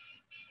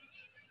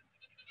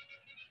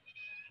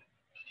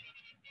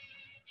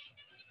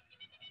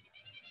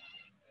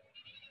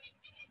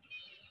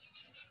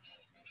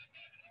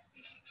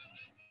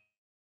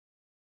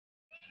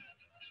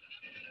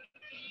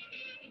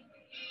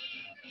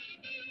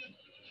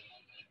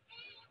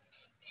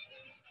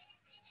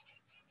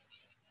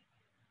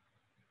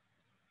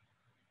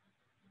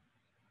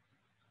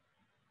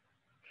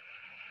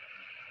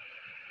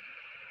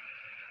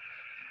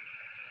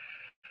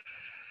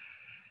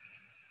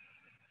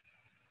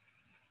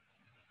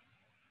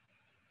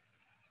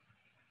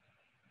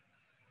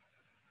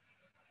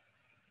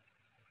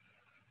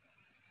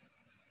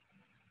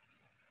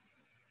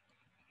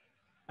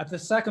 At the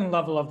second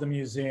level of the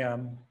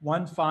museum,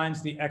 one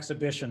finds the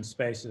exhibition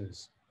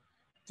spaces,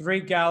 3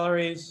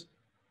 galleries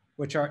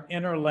which are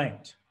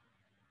interlinked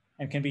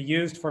and can be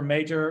used for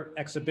major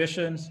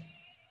exhibitions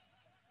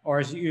or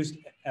is used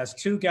as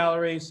 2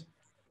 galleries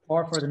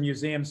or for the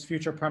museum's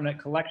future permanent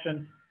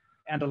collection,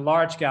 and a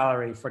large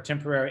gallery for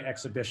temporary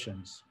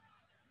exhibitions.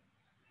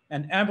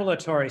 An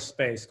ambulatory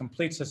space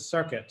completes a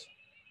circuit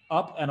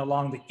up and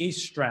along the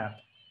east strap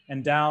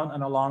and down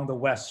and along the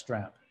west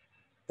strap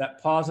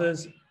that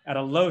pauses at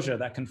a loggia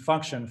that can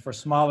function for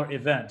smaller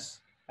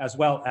events, as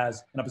well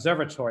as an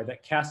observatory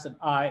that casts an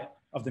eye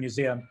of the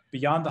museum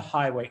beyond the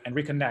highway and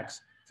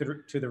reconnects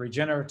to the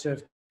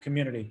regenerative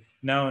community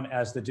known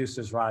as the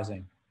Deuces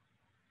Rising.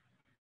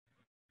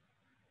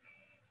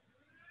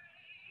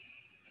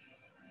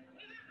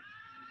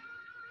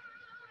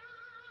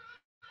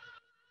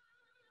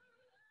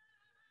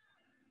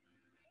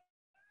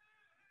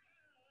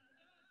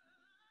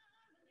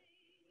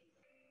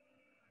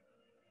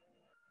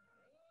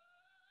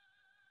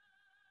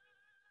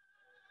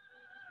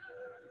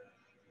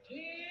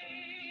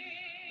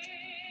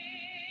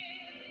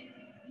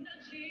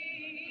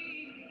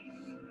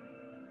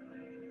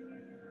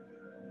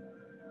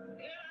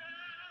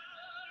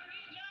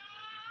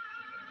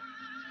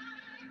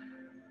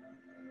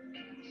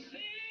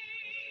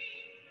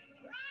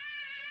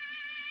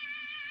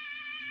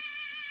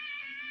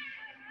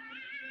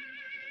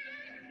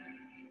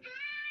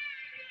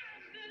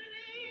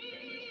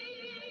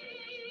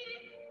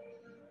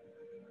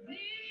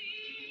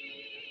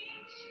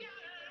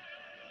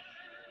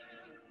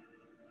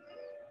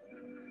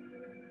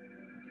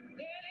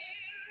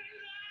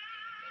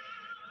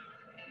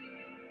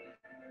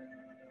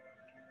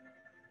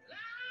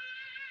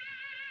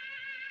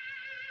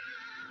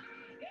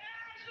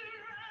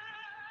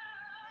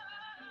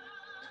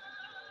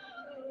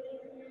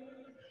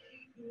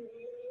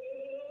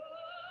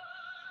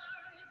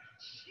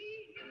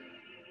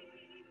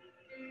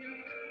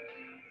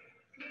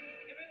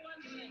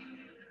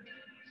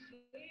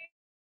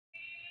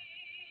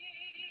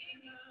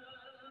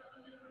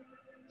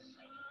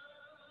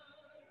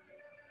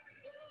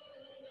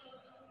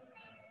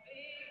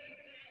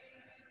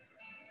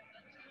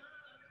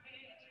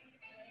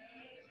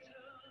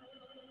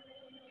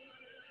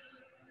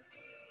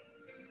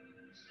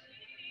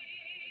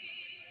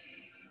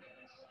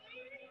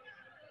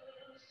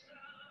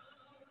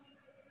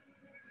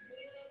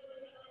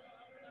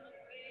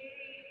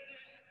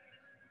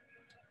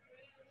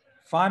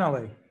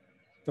 Finally,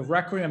 the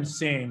Requiem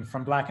scene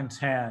from Black and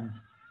Tan,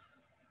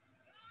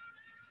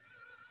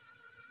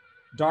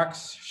 dark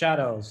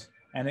shadows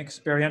and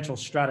experiential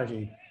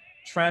strategy,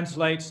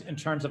 translates in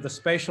terms of the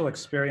spatial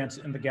experience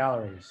in the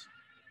galleries.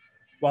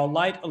 While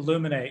light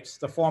illuminates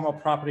the formal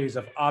properties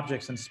of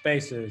objects and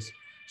spaces,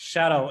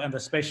 shadow and the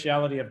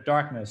spatiality of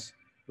darkness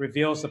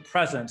reveals the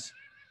presence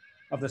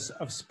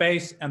of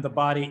space and the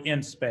body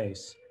in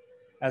space.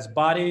 As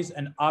bodies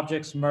and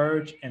objects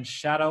merge in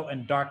shadow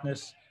and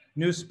darkness,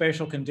 new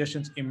spatial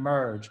conditions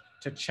emerge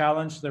to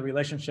challenge the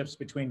relationships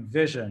between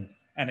vision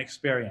and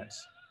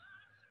experience.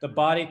 The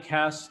body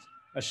casts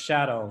a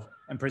shadow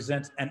and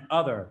presents an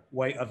other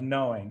way of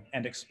knowing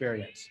and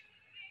experience.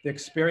 The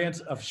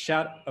experience of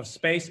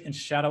space in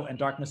shadow and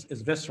darkness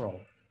is visceral,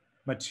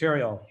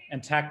 material,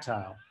 and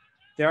tactile.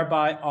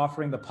 thereby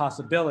offering the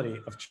possibility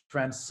of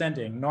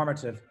transcending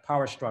normative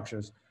power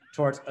structures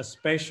towards a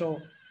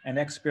spatial and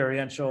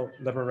experiential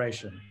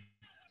liberation.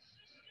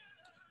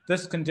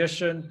 This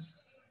condition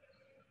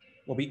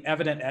will be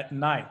evident at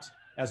night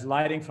as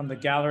lighting from the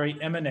gallery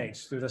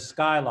emanates through the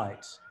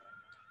skylights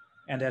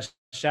and as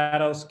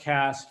shadows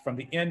cast from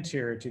the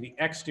interior to the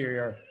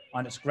exterior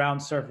on its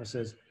ground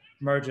surfaces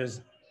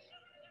merges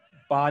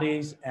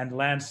bodies and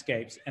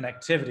landscapes and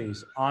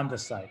activities on the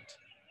site.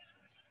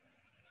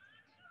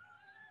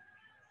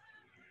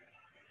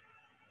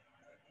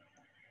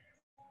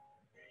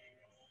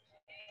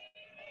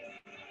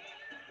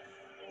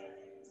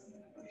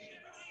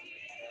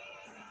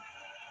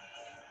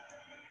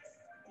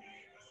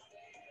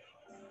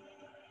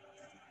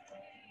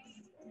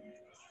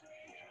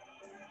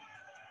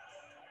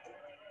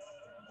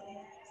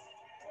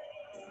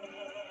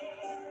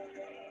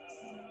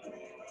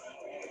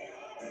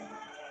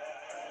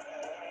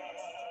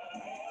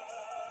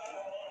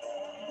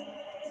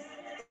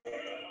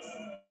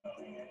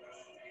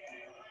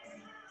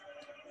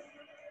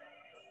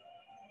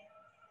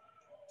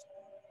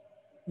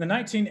 In the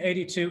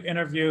 1982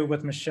 interview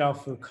with Michel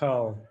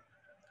Foucault,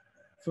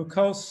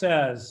 Foucault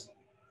says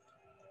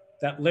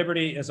that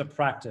liberty is a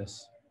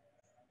practice.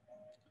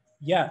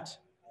 Yet,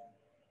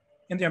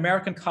 in the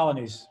American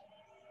colonies,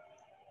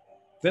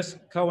 this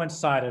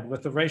coincided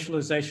with the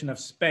racialization of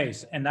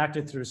space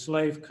enacted through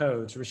slave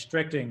codes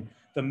restricting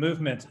the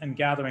movements and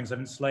gatherings of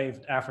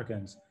enslaved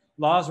Africans.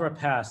 Laws were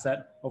passed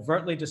that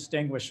overtly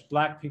distinguished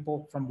Black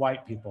people from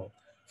white people.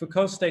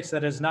 Foucault states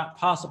that it is not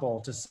possible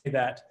to say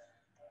that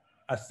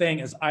a thing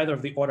is either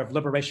of the order of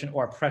liberation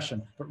or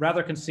oppression, but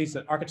rather concedes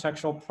that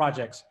architectural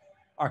projects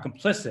are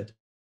complicit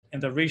in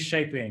the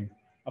reshaping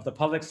of the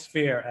public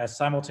sphere as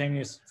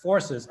simultaneous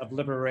forces of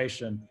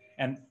liberation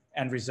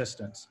and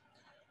resistance.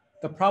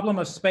 The problem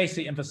of space,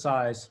 he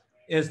emphasized,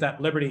 is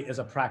that liberty is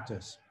a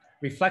practice.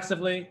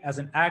 Reflexively, as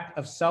an act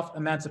of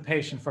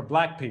self-emancipation for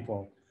Black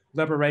people,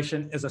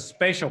 liberation is a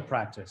spatial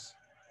practice.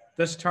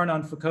 This turn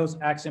on Foucault's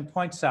axiom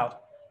points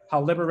out how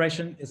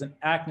liberation is an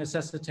act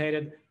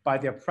necessitated by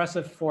the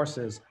oppressive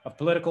forces of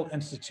political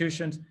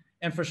institutions,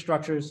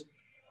 infrastructures,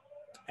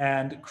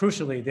 and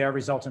crucially, their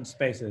resultant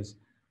spaces.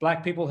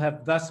 Black people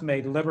have thus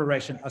made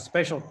liberation a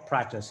spatial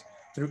practice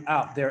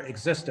throughout their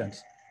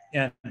existence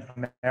in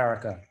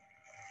America.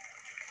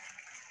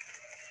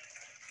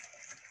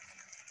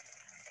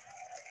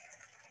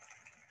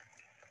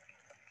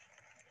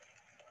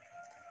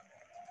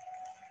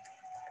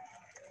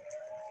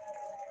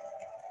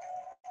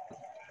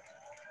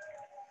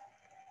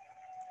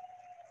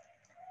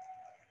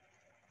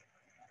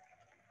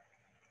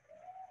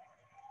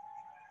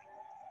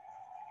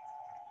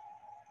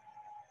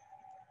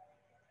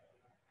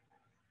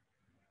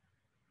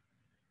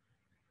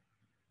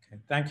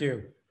 Okay, thank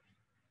you.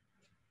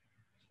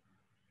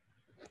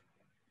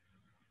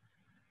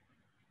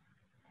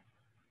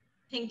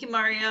 Thank you,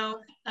 Mario.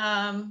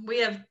 We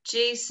have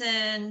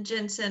Jason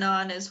Jensen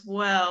on as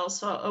well,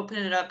 so I'll open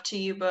it up to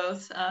you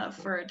both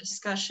for a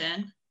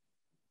discussion.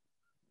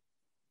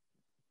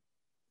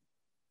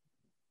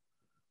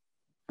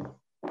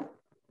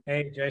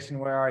 Hey, Jason,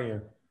 where are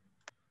you?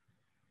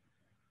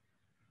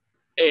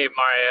 Hey,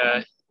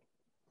 Mario.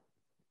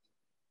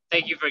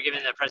 Thank you for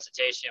giving the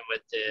presentation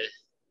with the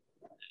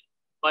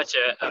much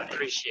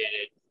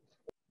appreciated.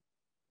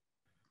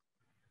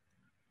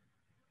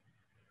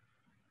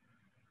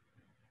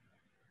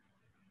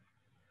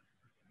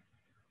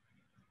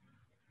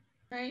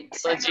 Right.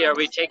 Lindsay, are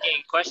we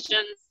taking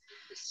questions?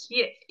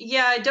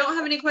 Yeah, I don't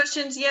have any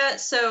questions yet.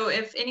 So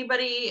if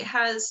anybody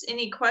has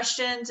any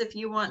questions, if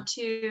you want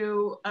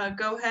to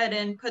go ahead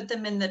and put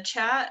them in the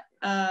chat,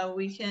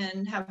 we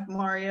can have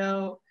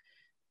Mario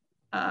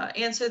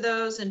answer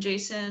those, and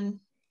Jason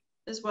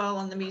as well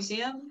on the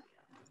museum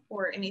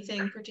or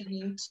anything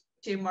pertaining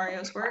to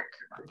Mario's work.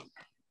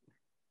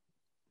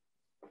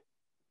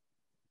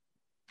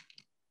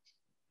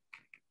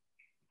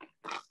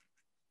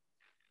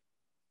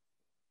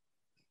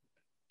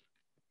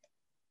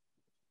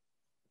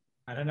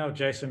 I don't know,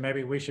 Jason,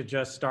 maybe we should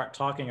just start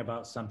talking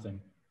about something.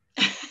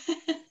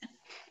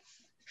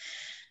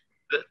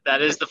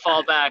 That is the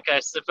fallback, I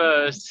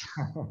suppose.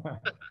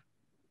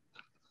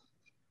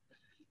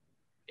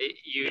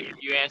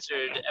 You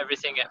answered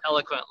everything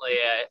eloquently,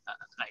 I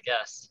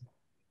guess.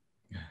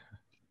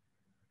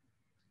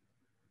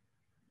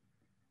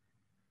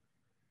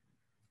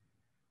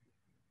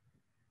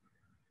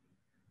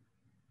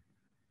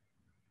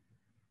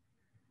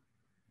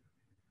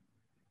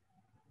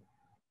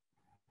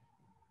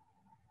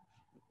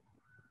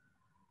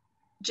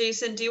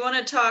 Jason, do you want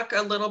to talk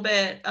a little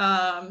bit?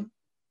 I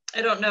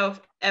don't know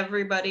if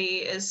everybody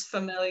is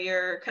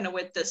familiar kind of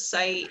with the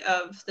site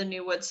of the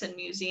new Woodson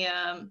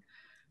Museum,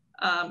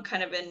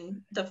 kind of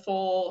in the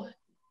full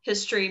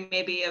history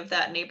maybe of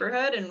that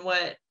neighborhood and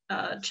what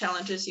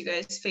challenges you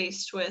guys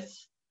faced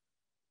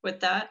with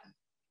that.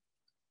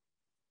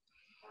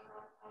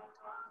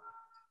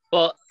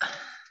 Well,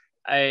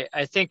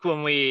 I think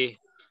when we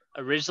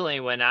originally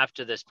went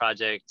after this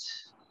project,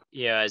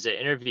 you know, as an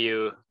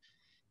interview,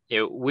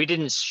 we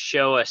didn't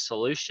show a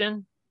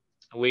solution.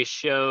 We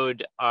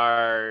showed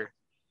our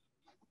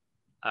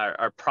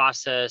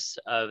process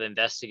of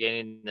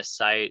investigating the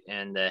site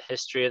and the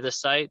history of the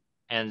site.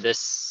 And this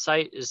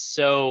site is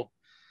so,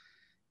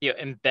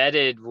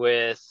 embedded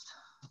with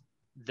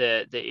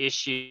the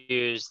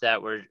issues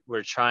that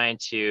we're trying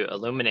to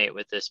illuminate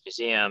with this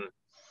museum.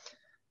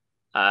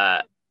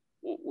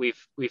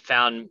 We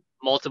found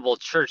multiple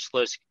church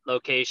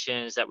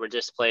locations that were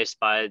displaced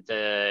by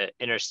the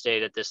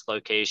interstate at this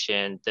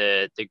location,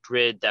 the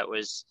grid that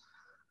was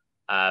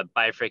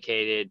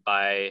bifurcated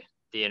by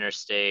the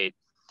interstate.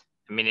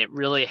 I mean, it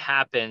really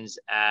happens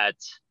at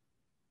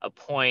a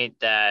point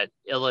that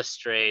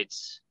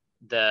illustrates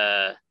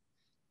the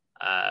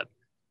kind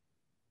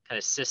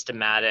of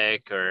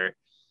systematic or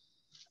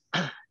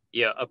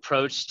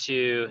approach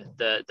to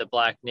the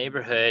Black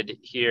neighborhood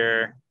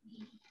here.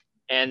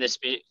 And this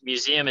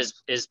museum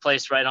is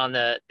placed right on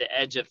the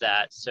edge of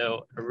that.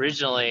 So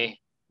originally,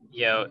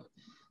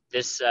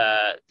 this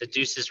the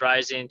Deuces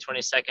Rising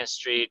 22nd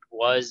Street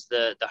was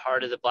the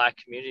heart of the Black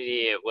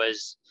community. It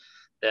was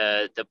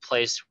the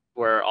place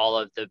where all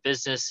of the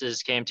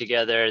businesses came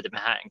together. The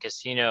Manhattan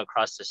Casino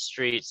across the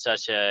street,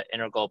 such an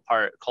integral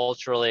part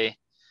culturally.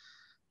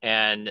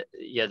 And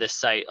this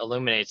site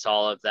illuminates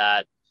all of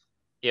that.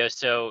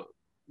 So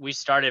we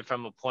started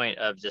from a point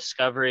of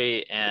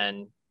discovery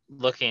and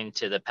looking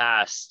to the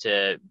past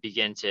to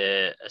begin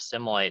to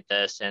assimilate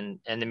this, and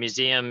the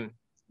museum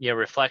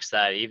reflects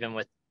that. Even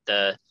with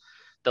the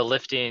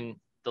lifting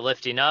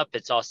up,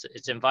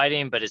 it's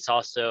inviting, but it's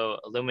also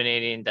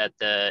illuminating that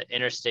the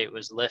interstate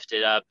was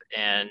lifted up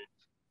and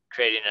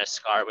creating a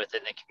scar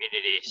within the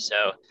community.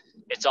 So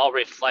it's all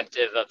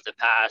reflective of the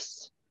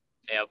past,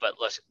 but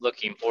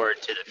looking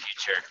forward to the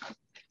future.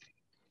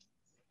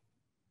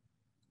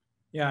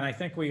 Yeah, and I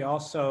think we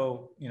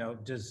also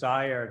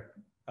desire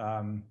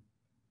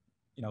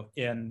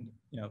in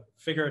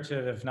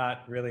figurative, if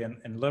not really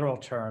in literal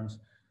terms,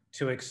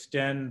 to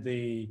extend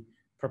the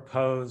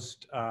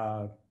proposed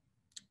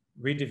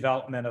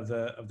redevelopment of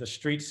the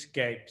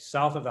streetscape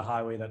south of the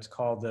highway that's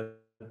called the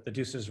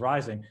Deuces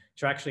Rising,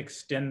 to actually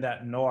extend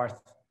that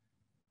north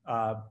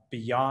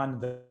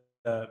beyond the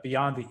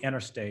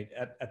interstate.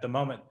 At the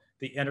moment,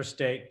 the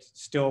interstate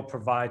still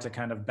provides a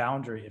kind of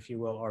boundary, if you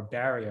will, or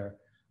barrier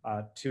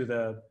to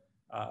the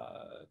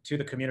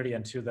community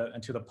and to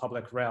the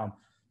public realm.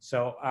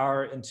 So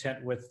our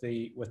intent with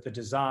the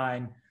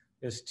design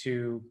is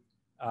to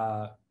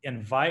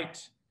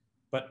invite,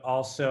 but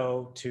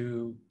also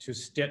to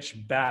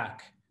stitch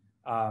back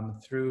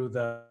through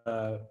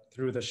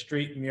the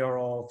street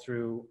mural,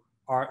 through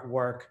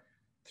artwork,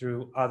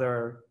 through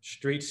other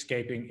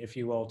streetscaping, if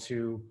you will,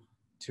 to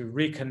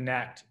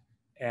reconnect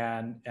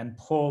and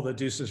pull the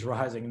Deuces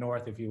Rising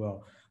north, if you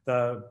will.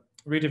 The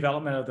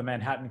redevelopment of the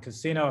Manhattan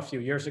Casino a few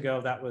years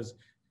ago, that was,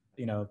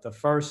 the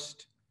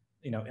first,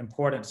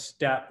 important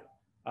step.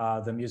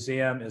 The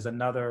museum is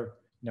another,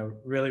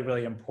 really,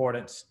 really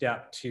important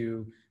step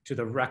to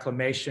the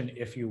reclamation,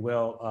 if you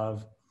will,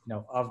 of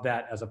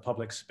that as a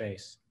public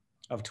space,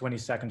 of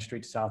 22nd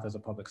Street South as a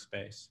public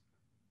space.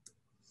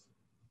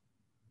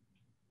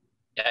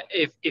 Yeah,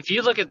 if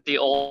you look at the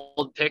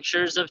old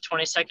pictures of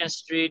 22nd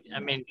Street, I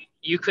mean,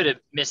 you could have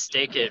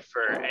mistaken it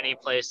for any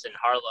place in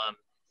Harlem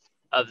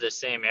of the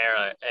same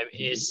era. I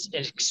mean, it's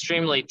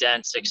extremely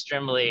dense,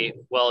 extremely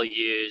well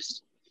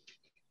used,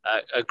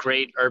 a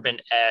great urban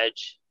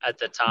edge at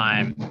the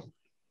time.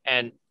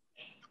 And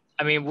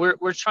I mean,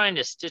 we're trying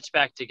to stitch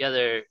back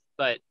together,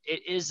 but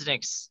it is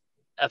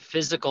a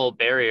physical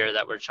barrier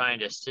that we're trying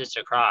to stitch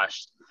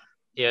across.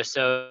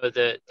 So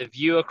the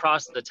view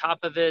across the top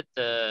of it,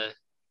 the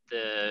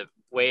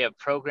way of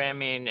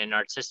programming and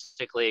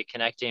artistically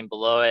connecting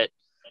below it,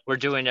 we're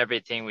doing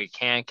everything we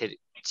can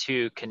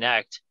to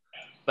connect.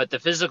 But the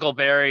physical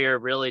barrier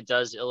really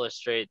does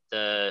illustrate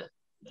the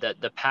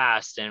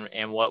past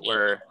and what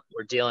we're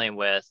dealing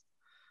with.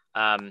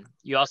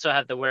 You also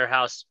have the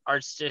Warehouse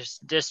Arts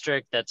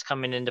District that's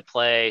coming into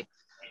play,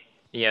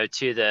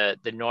 to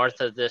the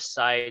north of this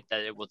site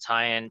that it will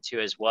tie into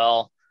as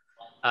well.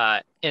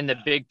 In the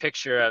big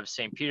picture of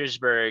St.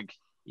 Petersburg,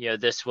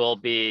 this will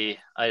be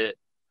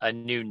a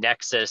new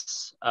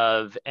nexus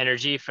of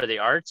energy for the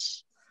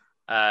arts,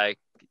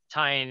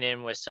 tying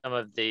in with some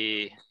of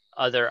the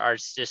other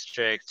arts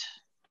district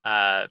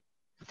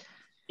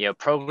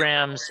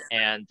programs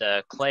and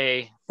the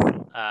clay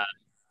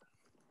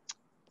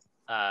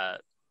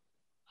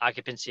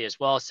occupancy as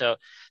well. So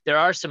there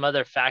are some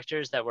other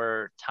factors that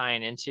we're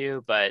tying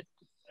into, but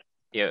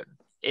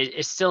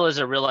it still is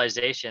a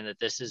realization that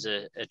this is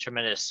a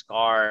tremendous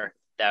scar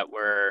that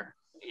we're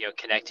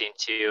connecting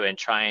to and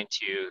trying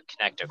to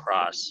connect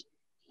across.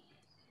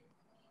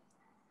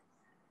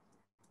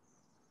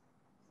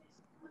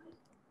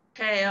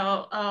 Okay,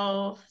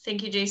 I'll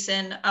thank you,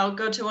 Jason. I'll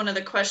go to one of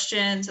the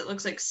questions. It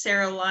looks like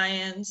Sarah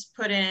Lyons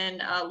put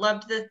in,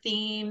 loved the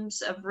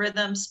themes of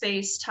rhythm,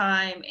 space,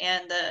 time,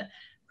 and the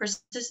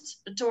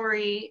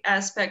participatory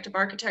aspect of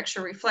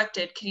architecture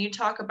reflected. Can you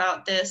talk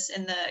about this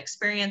in the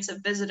experience of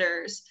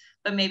visitors,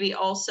 but maybe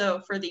also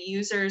for the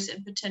users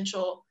and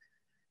potential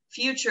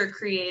future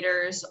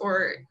creators,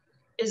 or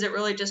is it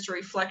really just a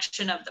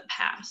reflection of the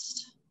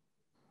past?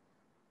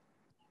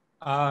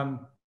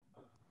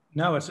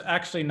 No, it's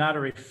actually not a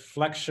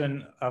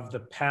reflection of the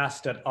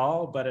past at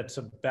all, but it's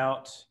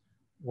about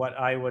what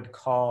I would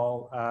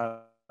call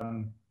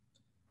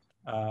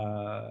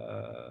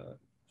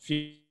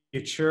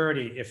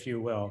futurity, if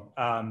you will.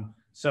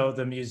 So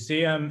the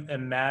museum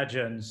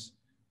imagines,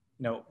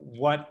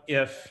 what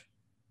if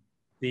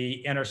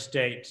the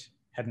interstate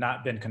had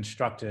not been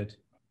constructed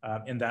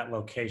in that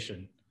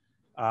location?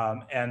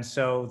 And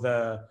so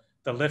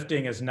the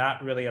lifting is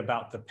not really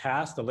about the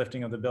past. The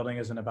lifting of the building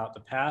isn't about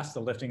the past.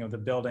 The lifting of the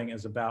building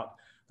is about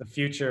the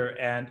future,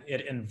 and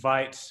it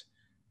invites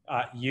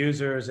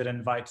users, it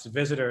invites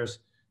visitors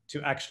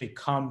to actually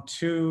come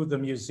to the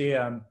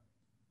museum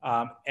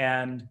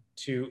and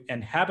to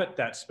inhabit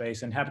that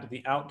space, inhabit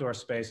the outdoor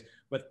space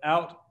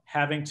without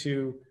having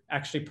to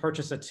actually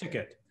purchase a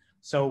ticket.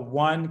 So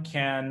one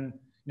can,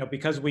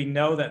 because we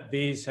know that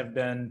these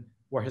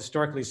were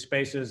historically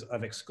spaces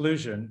of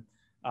exclusion,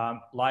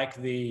 like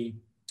the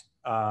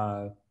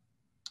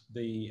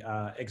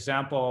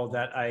example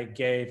that I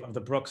gave of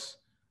the Brooks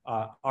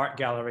Art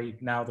Gallery,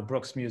 now the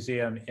Brooks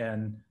Museum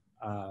in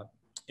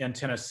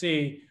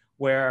Tennessee,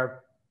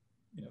 where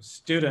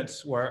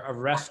students were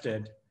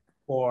arrested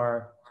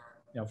for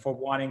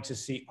wanting to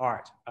see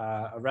art,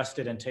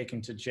 arrested and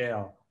taken to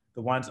jail.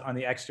 The ones on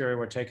the exterior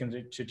were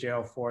taken to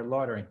jail for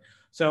loitering.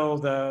 So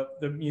the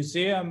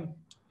museum,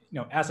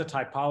 as a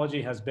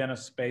typology, has been a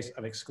space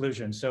of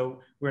exclusion.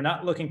 So we're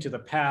not looking to the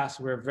past,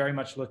 we're very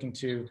much looking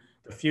to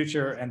the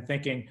future and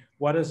thinking,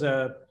 what is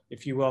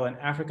if you will, an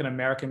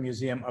African-American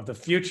museum of the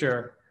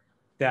future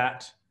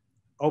that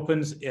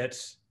opens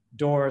its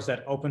doors,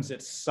 that opens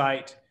its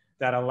site,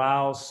 that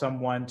allows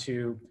someone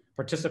to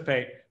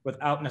participate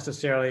without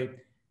necessarily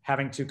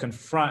having to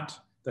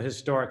confront the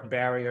historic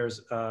barriers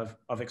of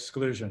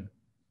exclusion.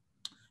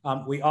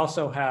 We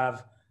also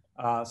have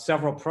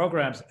several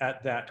programs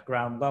at that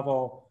ground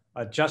level,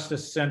 a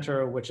Justice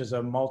Center, which is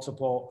a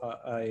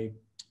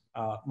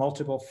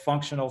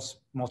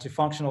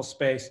multifunctional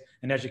space,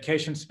 an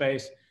education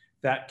space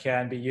that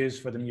can be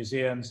used for the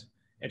museum's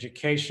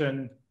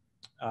education,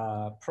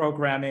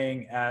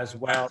 programming, as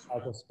well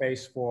as a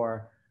space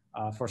for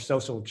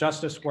social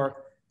justice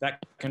work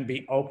that can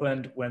be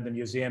opened when the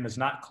museum is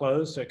not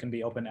closed. So it can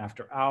be open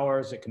after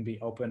hours. It can be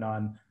open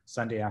on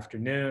Sunday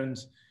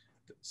afternoons,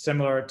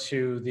 similar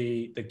to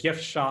the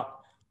gift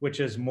shop, which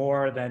is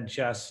more than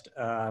just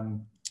a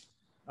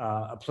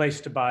place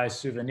to buy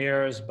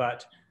souvenirs,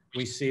 but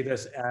we see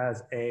this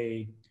as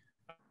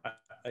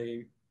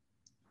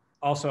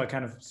also a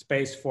kind of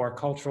space for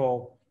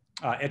cultural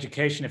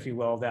education, if you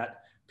will, that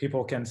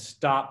people can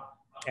stop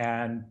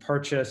and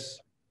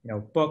purchase,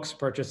 books,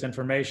 purchase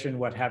information,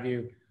 what have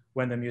you,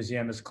 when the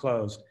museum is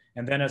closed.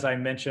 And then, as I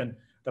mentioned,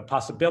 the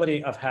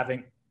possibility of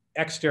having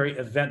exterior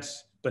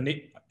events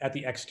at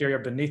the exterior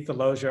beneath the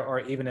loggia or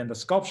even in the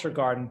sculpture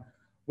garden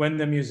when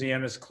the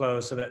museum is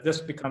closed, so that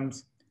this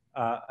becomes,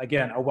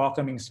 again, a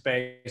welcoming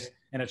space.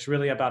 And it's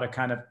really about a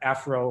kind of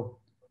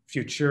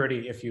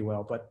Afro-futurity, if you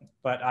will.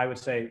 But I would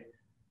say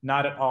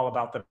not at all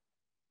about the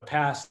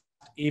past,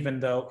 even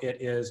though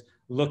it is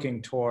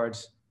looking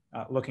towards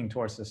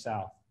the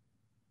south.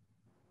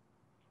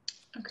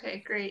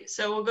 Okay, great.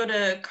 So we'll go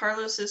to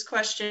Carlos's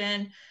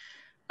question.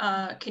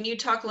 Can you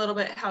talk a little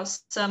bit how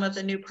some of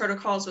the new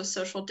protocols with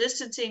social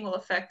distancing will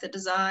affect the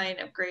design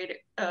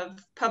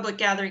of public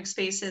gathering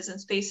spaces and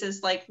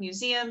spaces like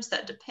museums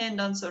that depend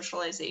on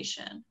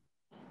socialization?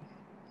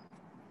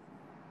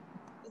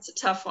 It's a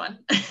tough one.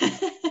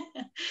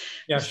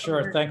 Yeah,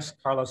 sure. Thanks,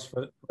 Carlos,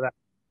 for that.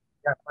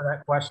 Yeah, for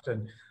that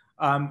question.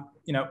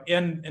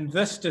 In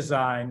this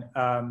design,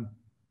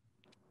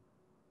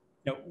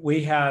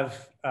 we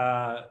have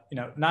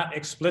not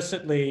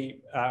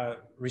explicitly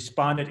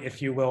responded,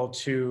 if you will,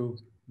 to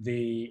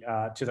the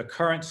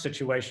current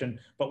situation,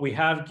 but we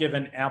have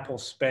given ample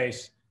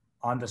space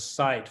on the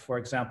site. For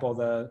example,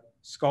 the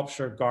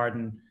sculpture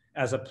garden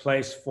as a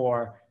place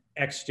for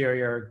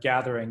exterior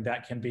gathering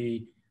that can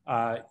be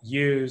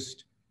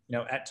used,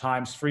 at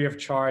times free of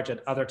charge.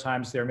 At other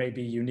times, there may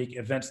be unique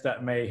events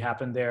that may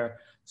happen there.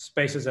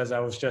 Spaces, as I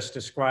was just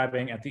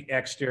describing, at the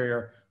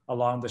exterior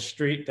along the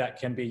street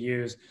that can be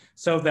used,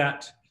 so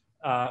that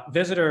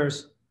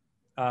visitors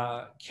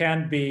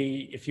can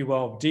be, if you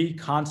will,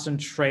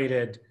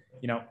 deconcentrated,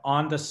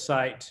 on the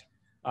site.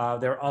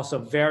 There are also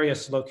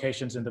various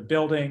locations in the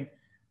building.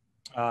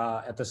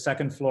 At the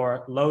second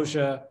floor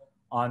loggia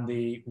on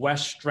the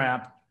west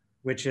stramp,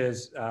 which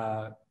is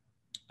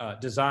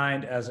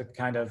designed as a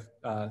kind of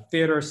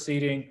theater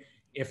seating,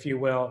 if you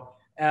will,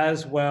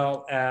 as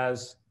well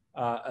as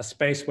a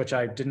space which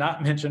I did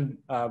not mention,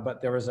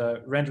 but there was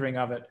a rendering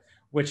of it,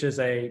 which is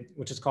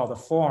called the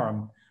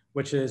Forum,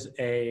 which is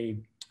a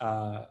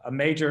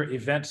major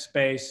event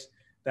space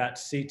that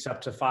seats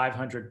up to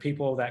 500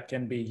 people that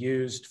can be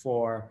used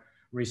for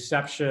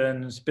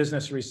receptions,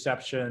 business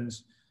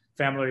receptions,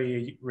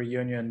 family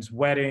reunions,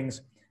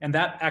 weddings, and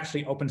that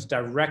actually opens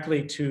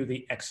directly to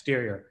the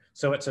exterior.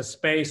 So it's a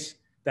space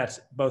that's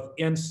both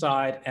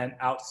inside and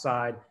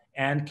outside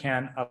and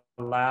can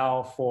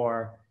allow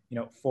for,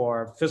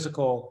 for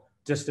physical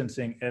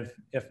distancing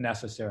if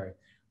necessary.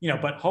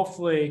 But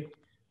hopefully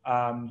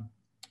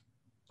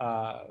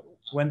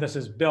when this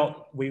is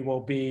built, we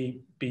will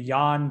be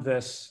beyond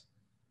this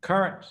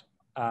current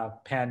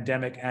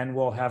pandemic and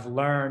will have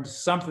learned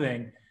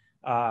something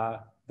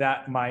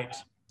that might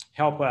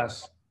help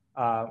us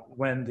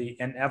when the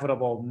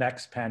inevitable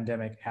next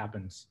pandemic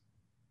happens.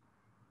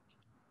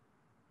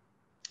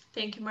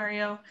 Thank you,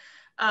 Mario.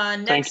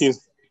 Thank you.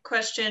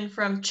 Question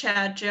from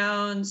Chad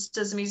Jones.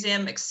 Does the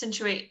museum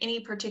accentuate any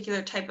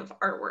particular type of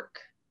artwork?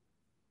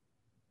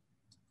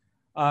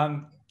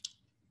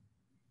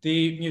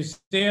 The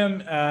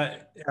museum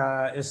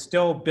is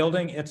still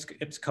building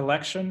its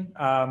collection.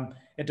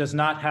 It does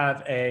not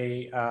have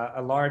a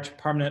large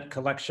permanent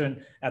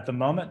collection at the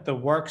moment. The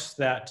works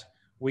that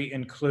we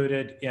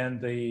included in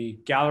the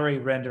gallery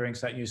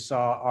renderings that you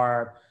saw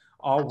are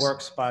all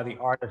works by the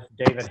artist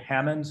David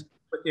Hammonds,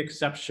 with the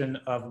exception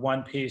of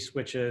one piece,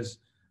 which is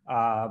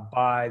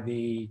by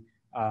the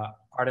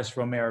artist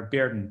Romare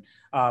Bearden.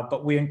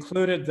 But we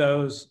included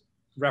those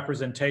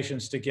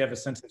representations to give a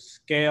sense of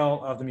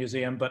scale of the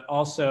museum, but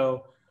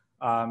also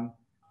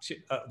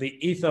the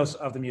ethos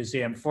of the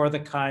museum for the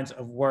kinds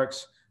of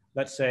works,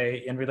 let's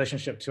say, in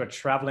relationship to a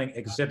traveling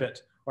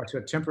exhibit or to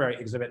a temporary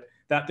exhibit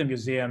that the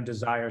museum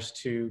desires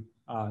to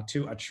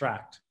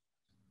attract.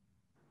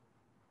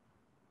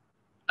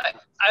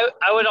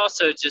 I would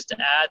also just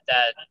add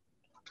that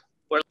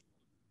we're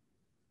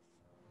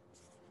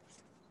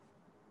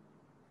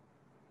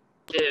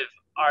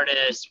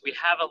artists, we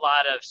have a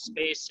lot of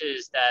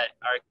spaces that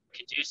are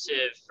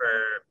conducive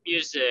for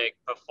music,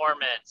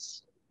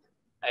 performance,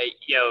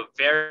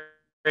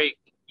 very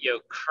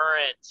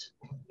current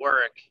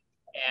work,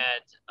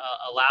 and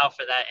allow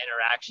for that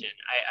interaction.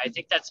 I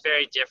think that's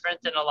very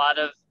different than a lot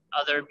of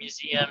other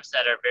museums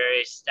that are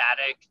very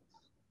static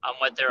on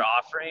what they're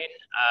offering.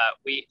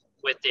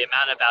 With the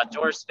amount of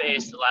outdoor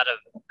space, a lot of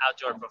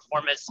outdoor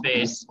performance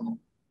space,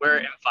 we're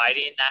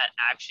inviting that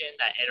action,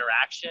 that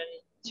interaction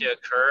to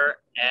occur.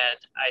 And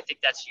I think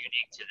that's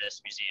unique to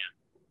this museum.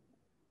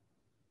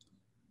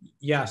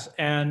 Yes,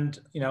 and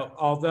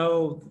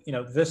although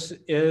this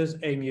is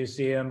a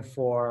museum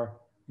for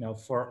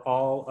for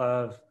all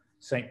of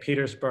St.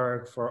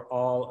 Petersburg, for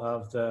all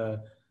of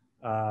the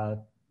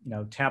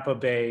Tampa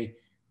Bay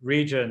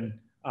region,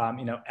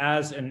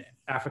 as an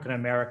African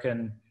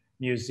American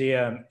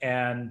museum,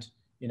 and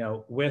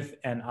with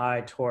an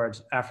eye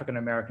towards African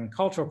American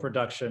cultural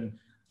production,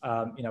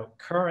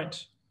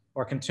 current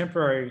or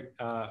contemporary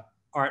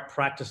art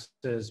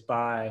practices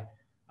by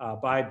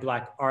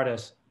Black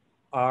artists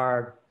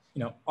are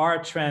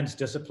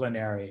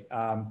transdisciplinary.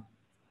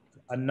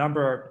 A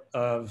number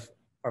of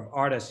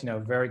artists,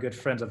 very good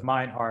friends of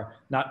mine, are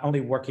not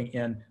only working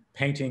in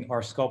painting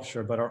or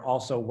sculpture, but are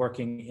also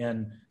working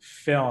in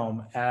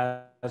film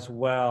as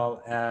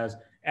well as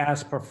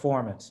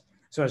performance.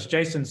 So as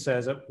Jason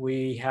says,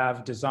 we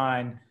have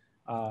designed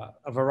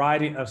a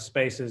variety of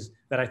spaces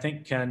that I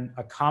think can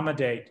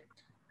accommodate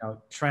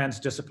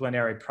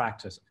transdisciplinary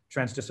practice,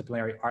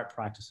 transdisciplinary art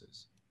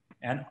practices,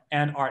 and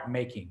art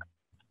making.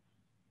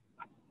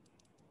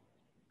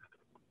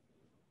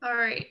 All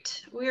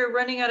right, we are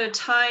running out of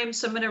time,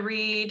 so I'm going to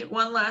read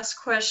one last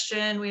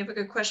question. We have a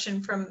good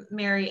question from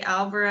Mary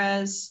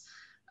Alvarez.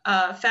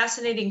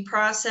 Fascinating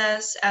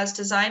process. As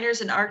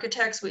designers and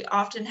architects, we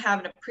often have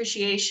an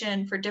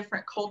appreciation for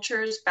different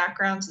cultures,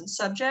 backgrounds, and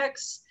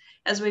subjects.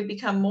 As we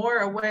become more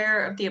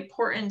aware of the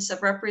importance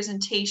of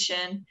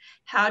representation,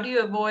 how do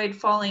you avoid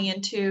falling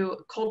into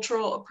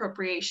cultural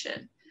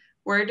appropriation?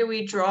 Where do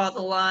we draw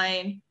the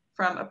line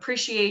from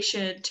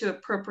appreciation to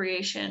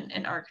appropriation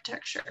in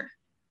architecture?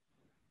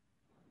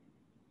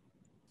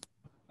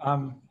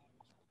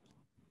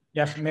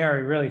 Yes,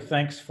 Mary, really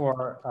thanks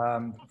for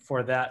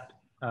that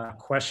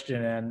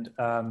question. And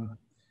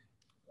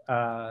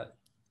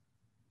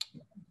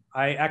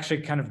I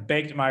actually kind of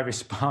baked my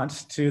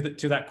response to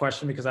that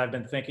question, because I've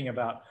been thinking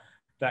about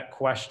that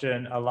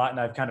question a lot, and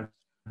I've kind of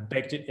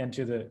baked it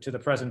into the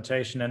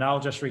presentation. And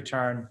I'll just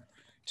return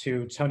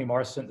to Toni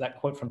Morrison, that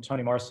quote from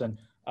Toni Morrison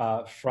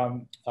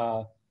from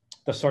The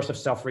Source of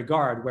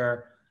Self-Regard,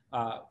 where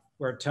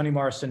Toni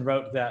Morrison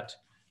wrote that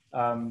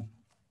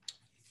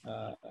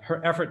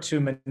her effort to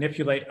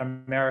manipulate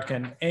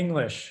American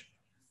English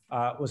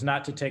was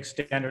not to take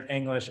standard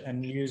English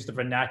and use the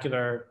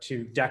vernacular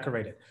to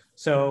decorate it.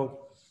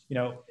 So,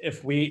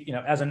 if we,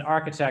 as an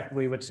architect,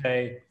 we would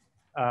say,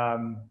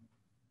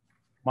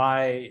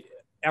 my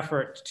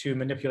effort to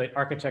manipulate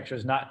architecture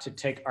is not to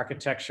take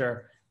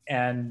architecture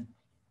and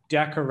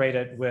decorate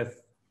it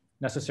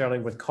necessarily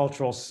with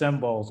cultural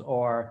symbols,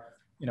 or,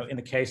 in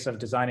the case of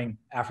designing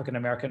African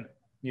American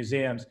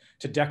museums,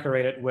 to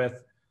decorate it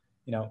with,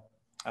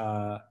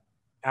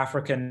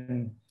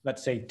 African,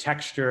 let's say,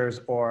 textures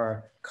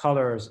or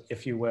colors,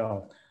 if you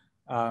will.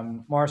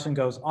 Morrison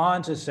goes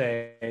on to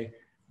say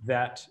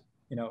that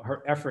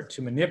her effort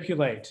to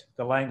manipulate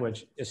the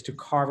language is to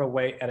carve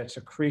away at its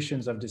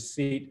accretions of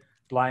deceit,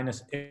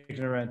 blindness,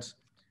 ignorance,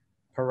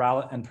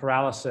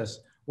 paralysis.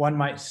 One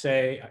might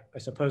say, I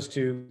suppose,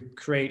 to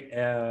create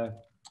an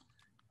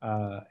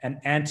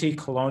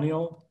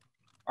anti-colonial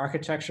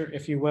architecture,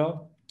 if you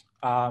will,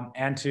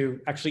 and to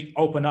actually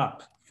open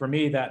up. For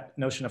me, that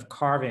notion of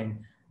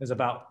carving is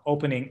about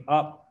opening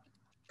up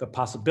the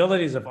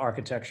possibilities of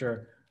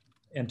architecture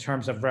in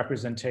terms of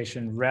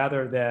representation,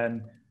 rather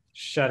than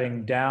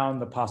shutting down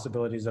the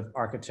possibilities of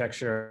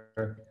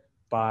architecture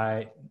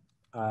by,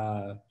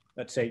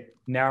 let's say,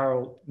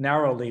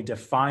 narrowly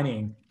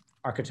defining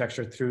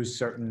architecture through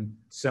certain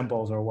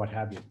symbols or what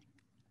have you.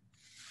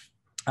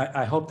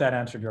 I hope that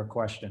answered your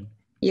question.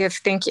 Yes,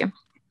 thank you.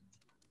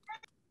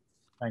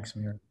 Thanks,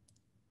 Mira.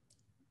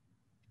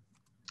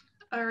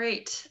 All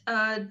right.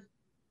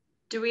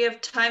 Do we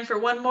have time for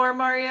one more,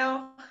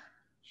 Mario?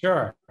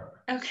 Sure.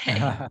 Okay.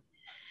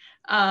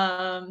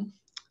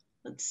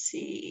 Let's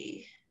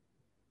see.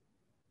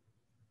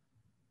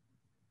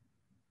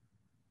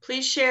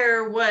 Please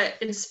share what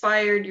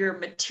inspired your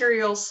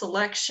material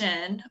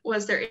selection.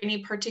 Was there any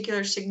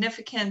particular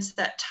significance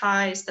that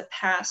ties the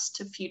past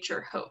to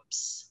future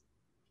hopes?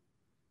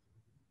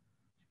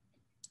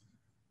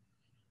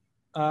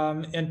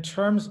 In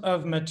terms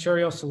of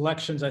material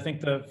selections, I think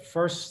the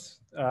first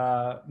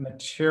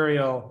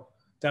material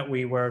that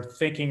we were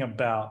thinking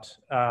about,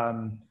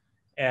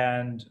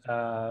 and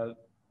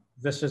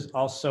this is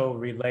also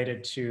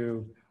related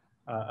to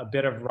a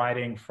bit of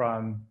writing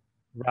from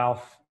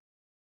Ralph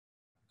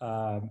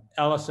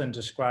Ellison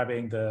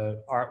describing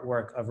the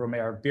artwork of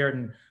Romare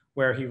Bearden,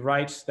 where he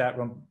writes that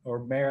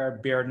Romare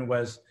Bearden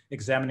was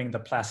examining the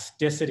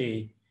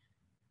plasticity,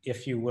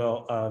 if you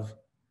will, of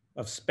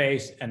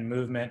space and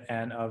movement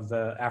and of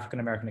the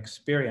African-American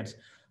experience.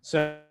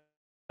 So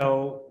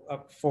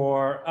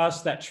for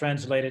us, that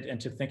translated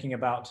into thinking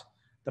about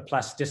the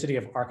plasticity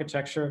of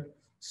architecture.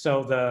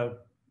 So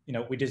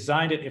we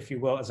designed it, if you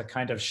will, as a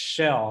kind of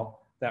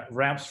shell that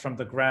ramps from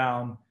the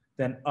ground,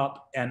 then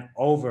up and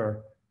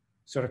over,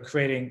 sort of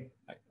creating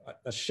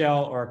a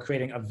shell or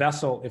creating a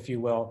vessel, if you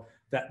will,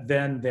 that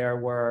then there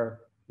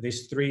were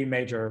these three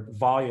major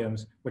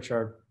volumes, which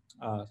are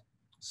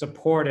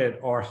supported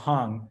or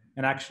hung,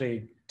 and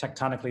actually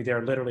tectonically,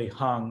 they're literally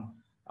hung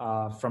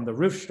from the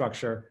roof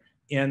structure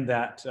in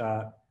that,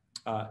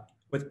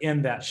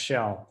 within that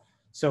shell.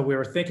 So we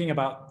were thinking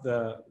about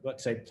the,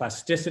 let's say,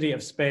 plasticity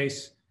of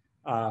space,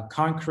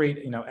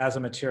 concrete, as a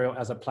material,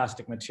 as a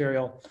plastic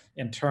material,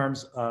 in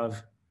terms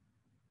of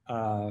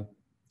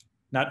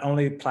not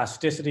only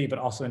plasticity, but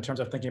also in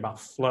terms of thinking about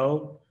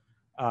flow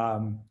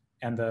and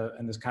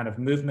this kind of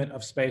movement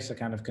of space, a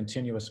kind of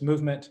continuous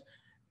movement.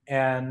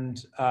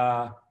 And,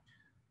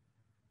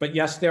 but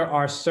yes, there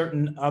are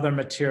certain other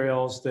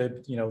materials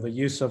that, the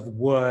use of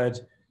wood,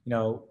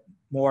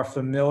 more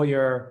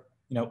familiar,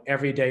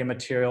 everyday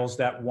materials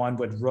that one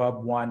would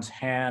rub one's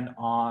hand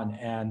on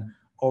and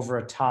over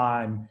a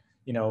time,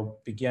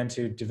 begin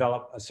to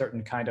develop a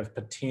certain kind of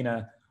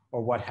patina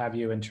or what have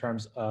you in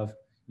terms of,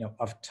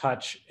 of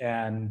touch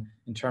and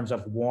in terms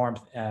of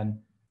warmth and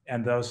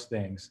those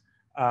things.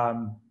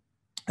 And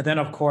then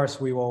of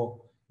course we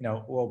will,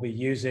 we'll be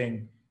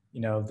using,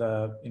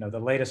 the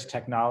latest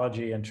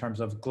technology in terms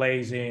of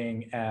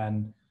glazing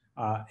and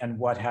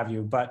what have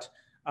you. But,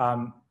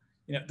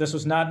 this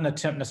was not an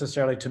attempt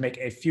necessarily to make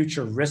a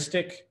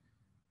futuristic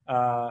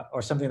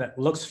or something that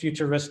looks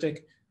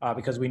futuristic,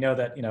 because we know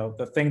that,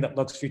 the thing that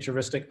looks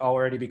futuristic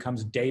already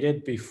becomes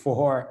dated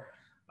before,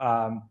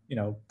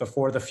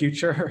 before the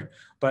future,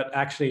 but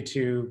actually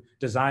to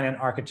design an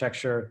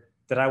architecture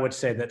that I would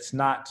say that's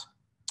not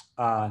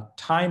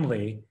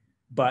timely,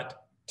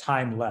 but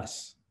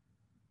timeless.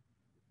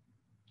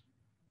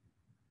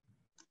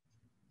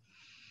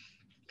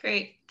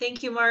 Great.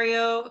 Thank you,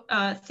 Mario.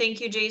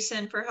 Thank you,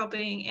 Jason, for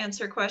helping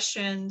answer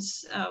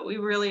questions. We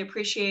really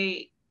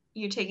appreciate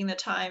you taking the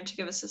time to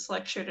give us this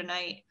lecture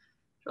tonight.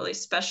 Really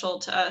special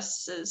to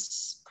us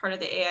as part of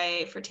the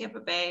AIA for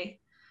Tampa Bay.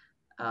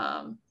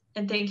 And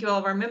thank you all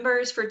of our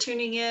members for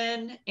tuning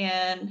in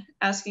and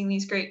asking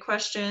these great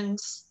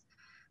questions.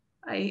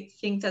 I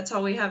think that's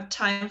all we have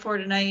time for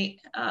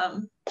tonight.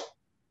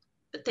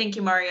 But thank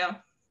you, Mario.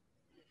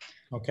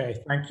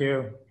 Okay, thank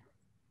you.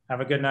 Have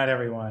a good night,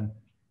 everyone.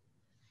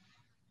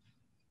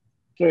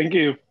 Thank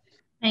you.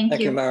 Thank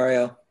you,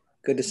 Mario.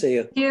 Good to see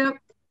you. Thank you.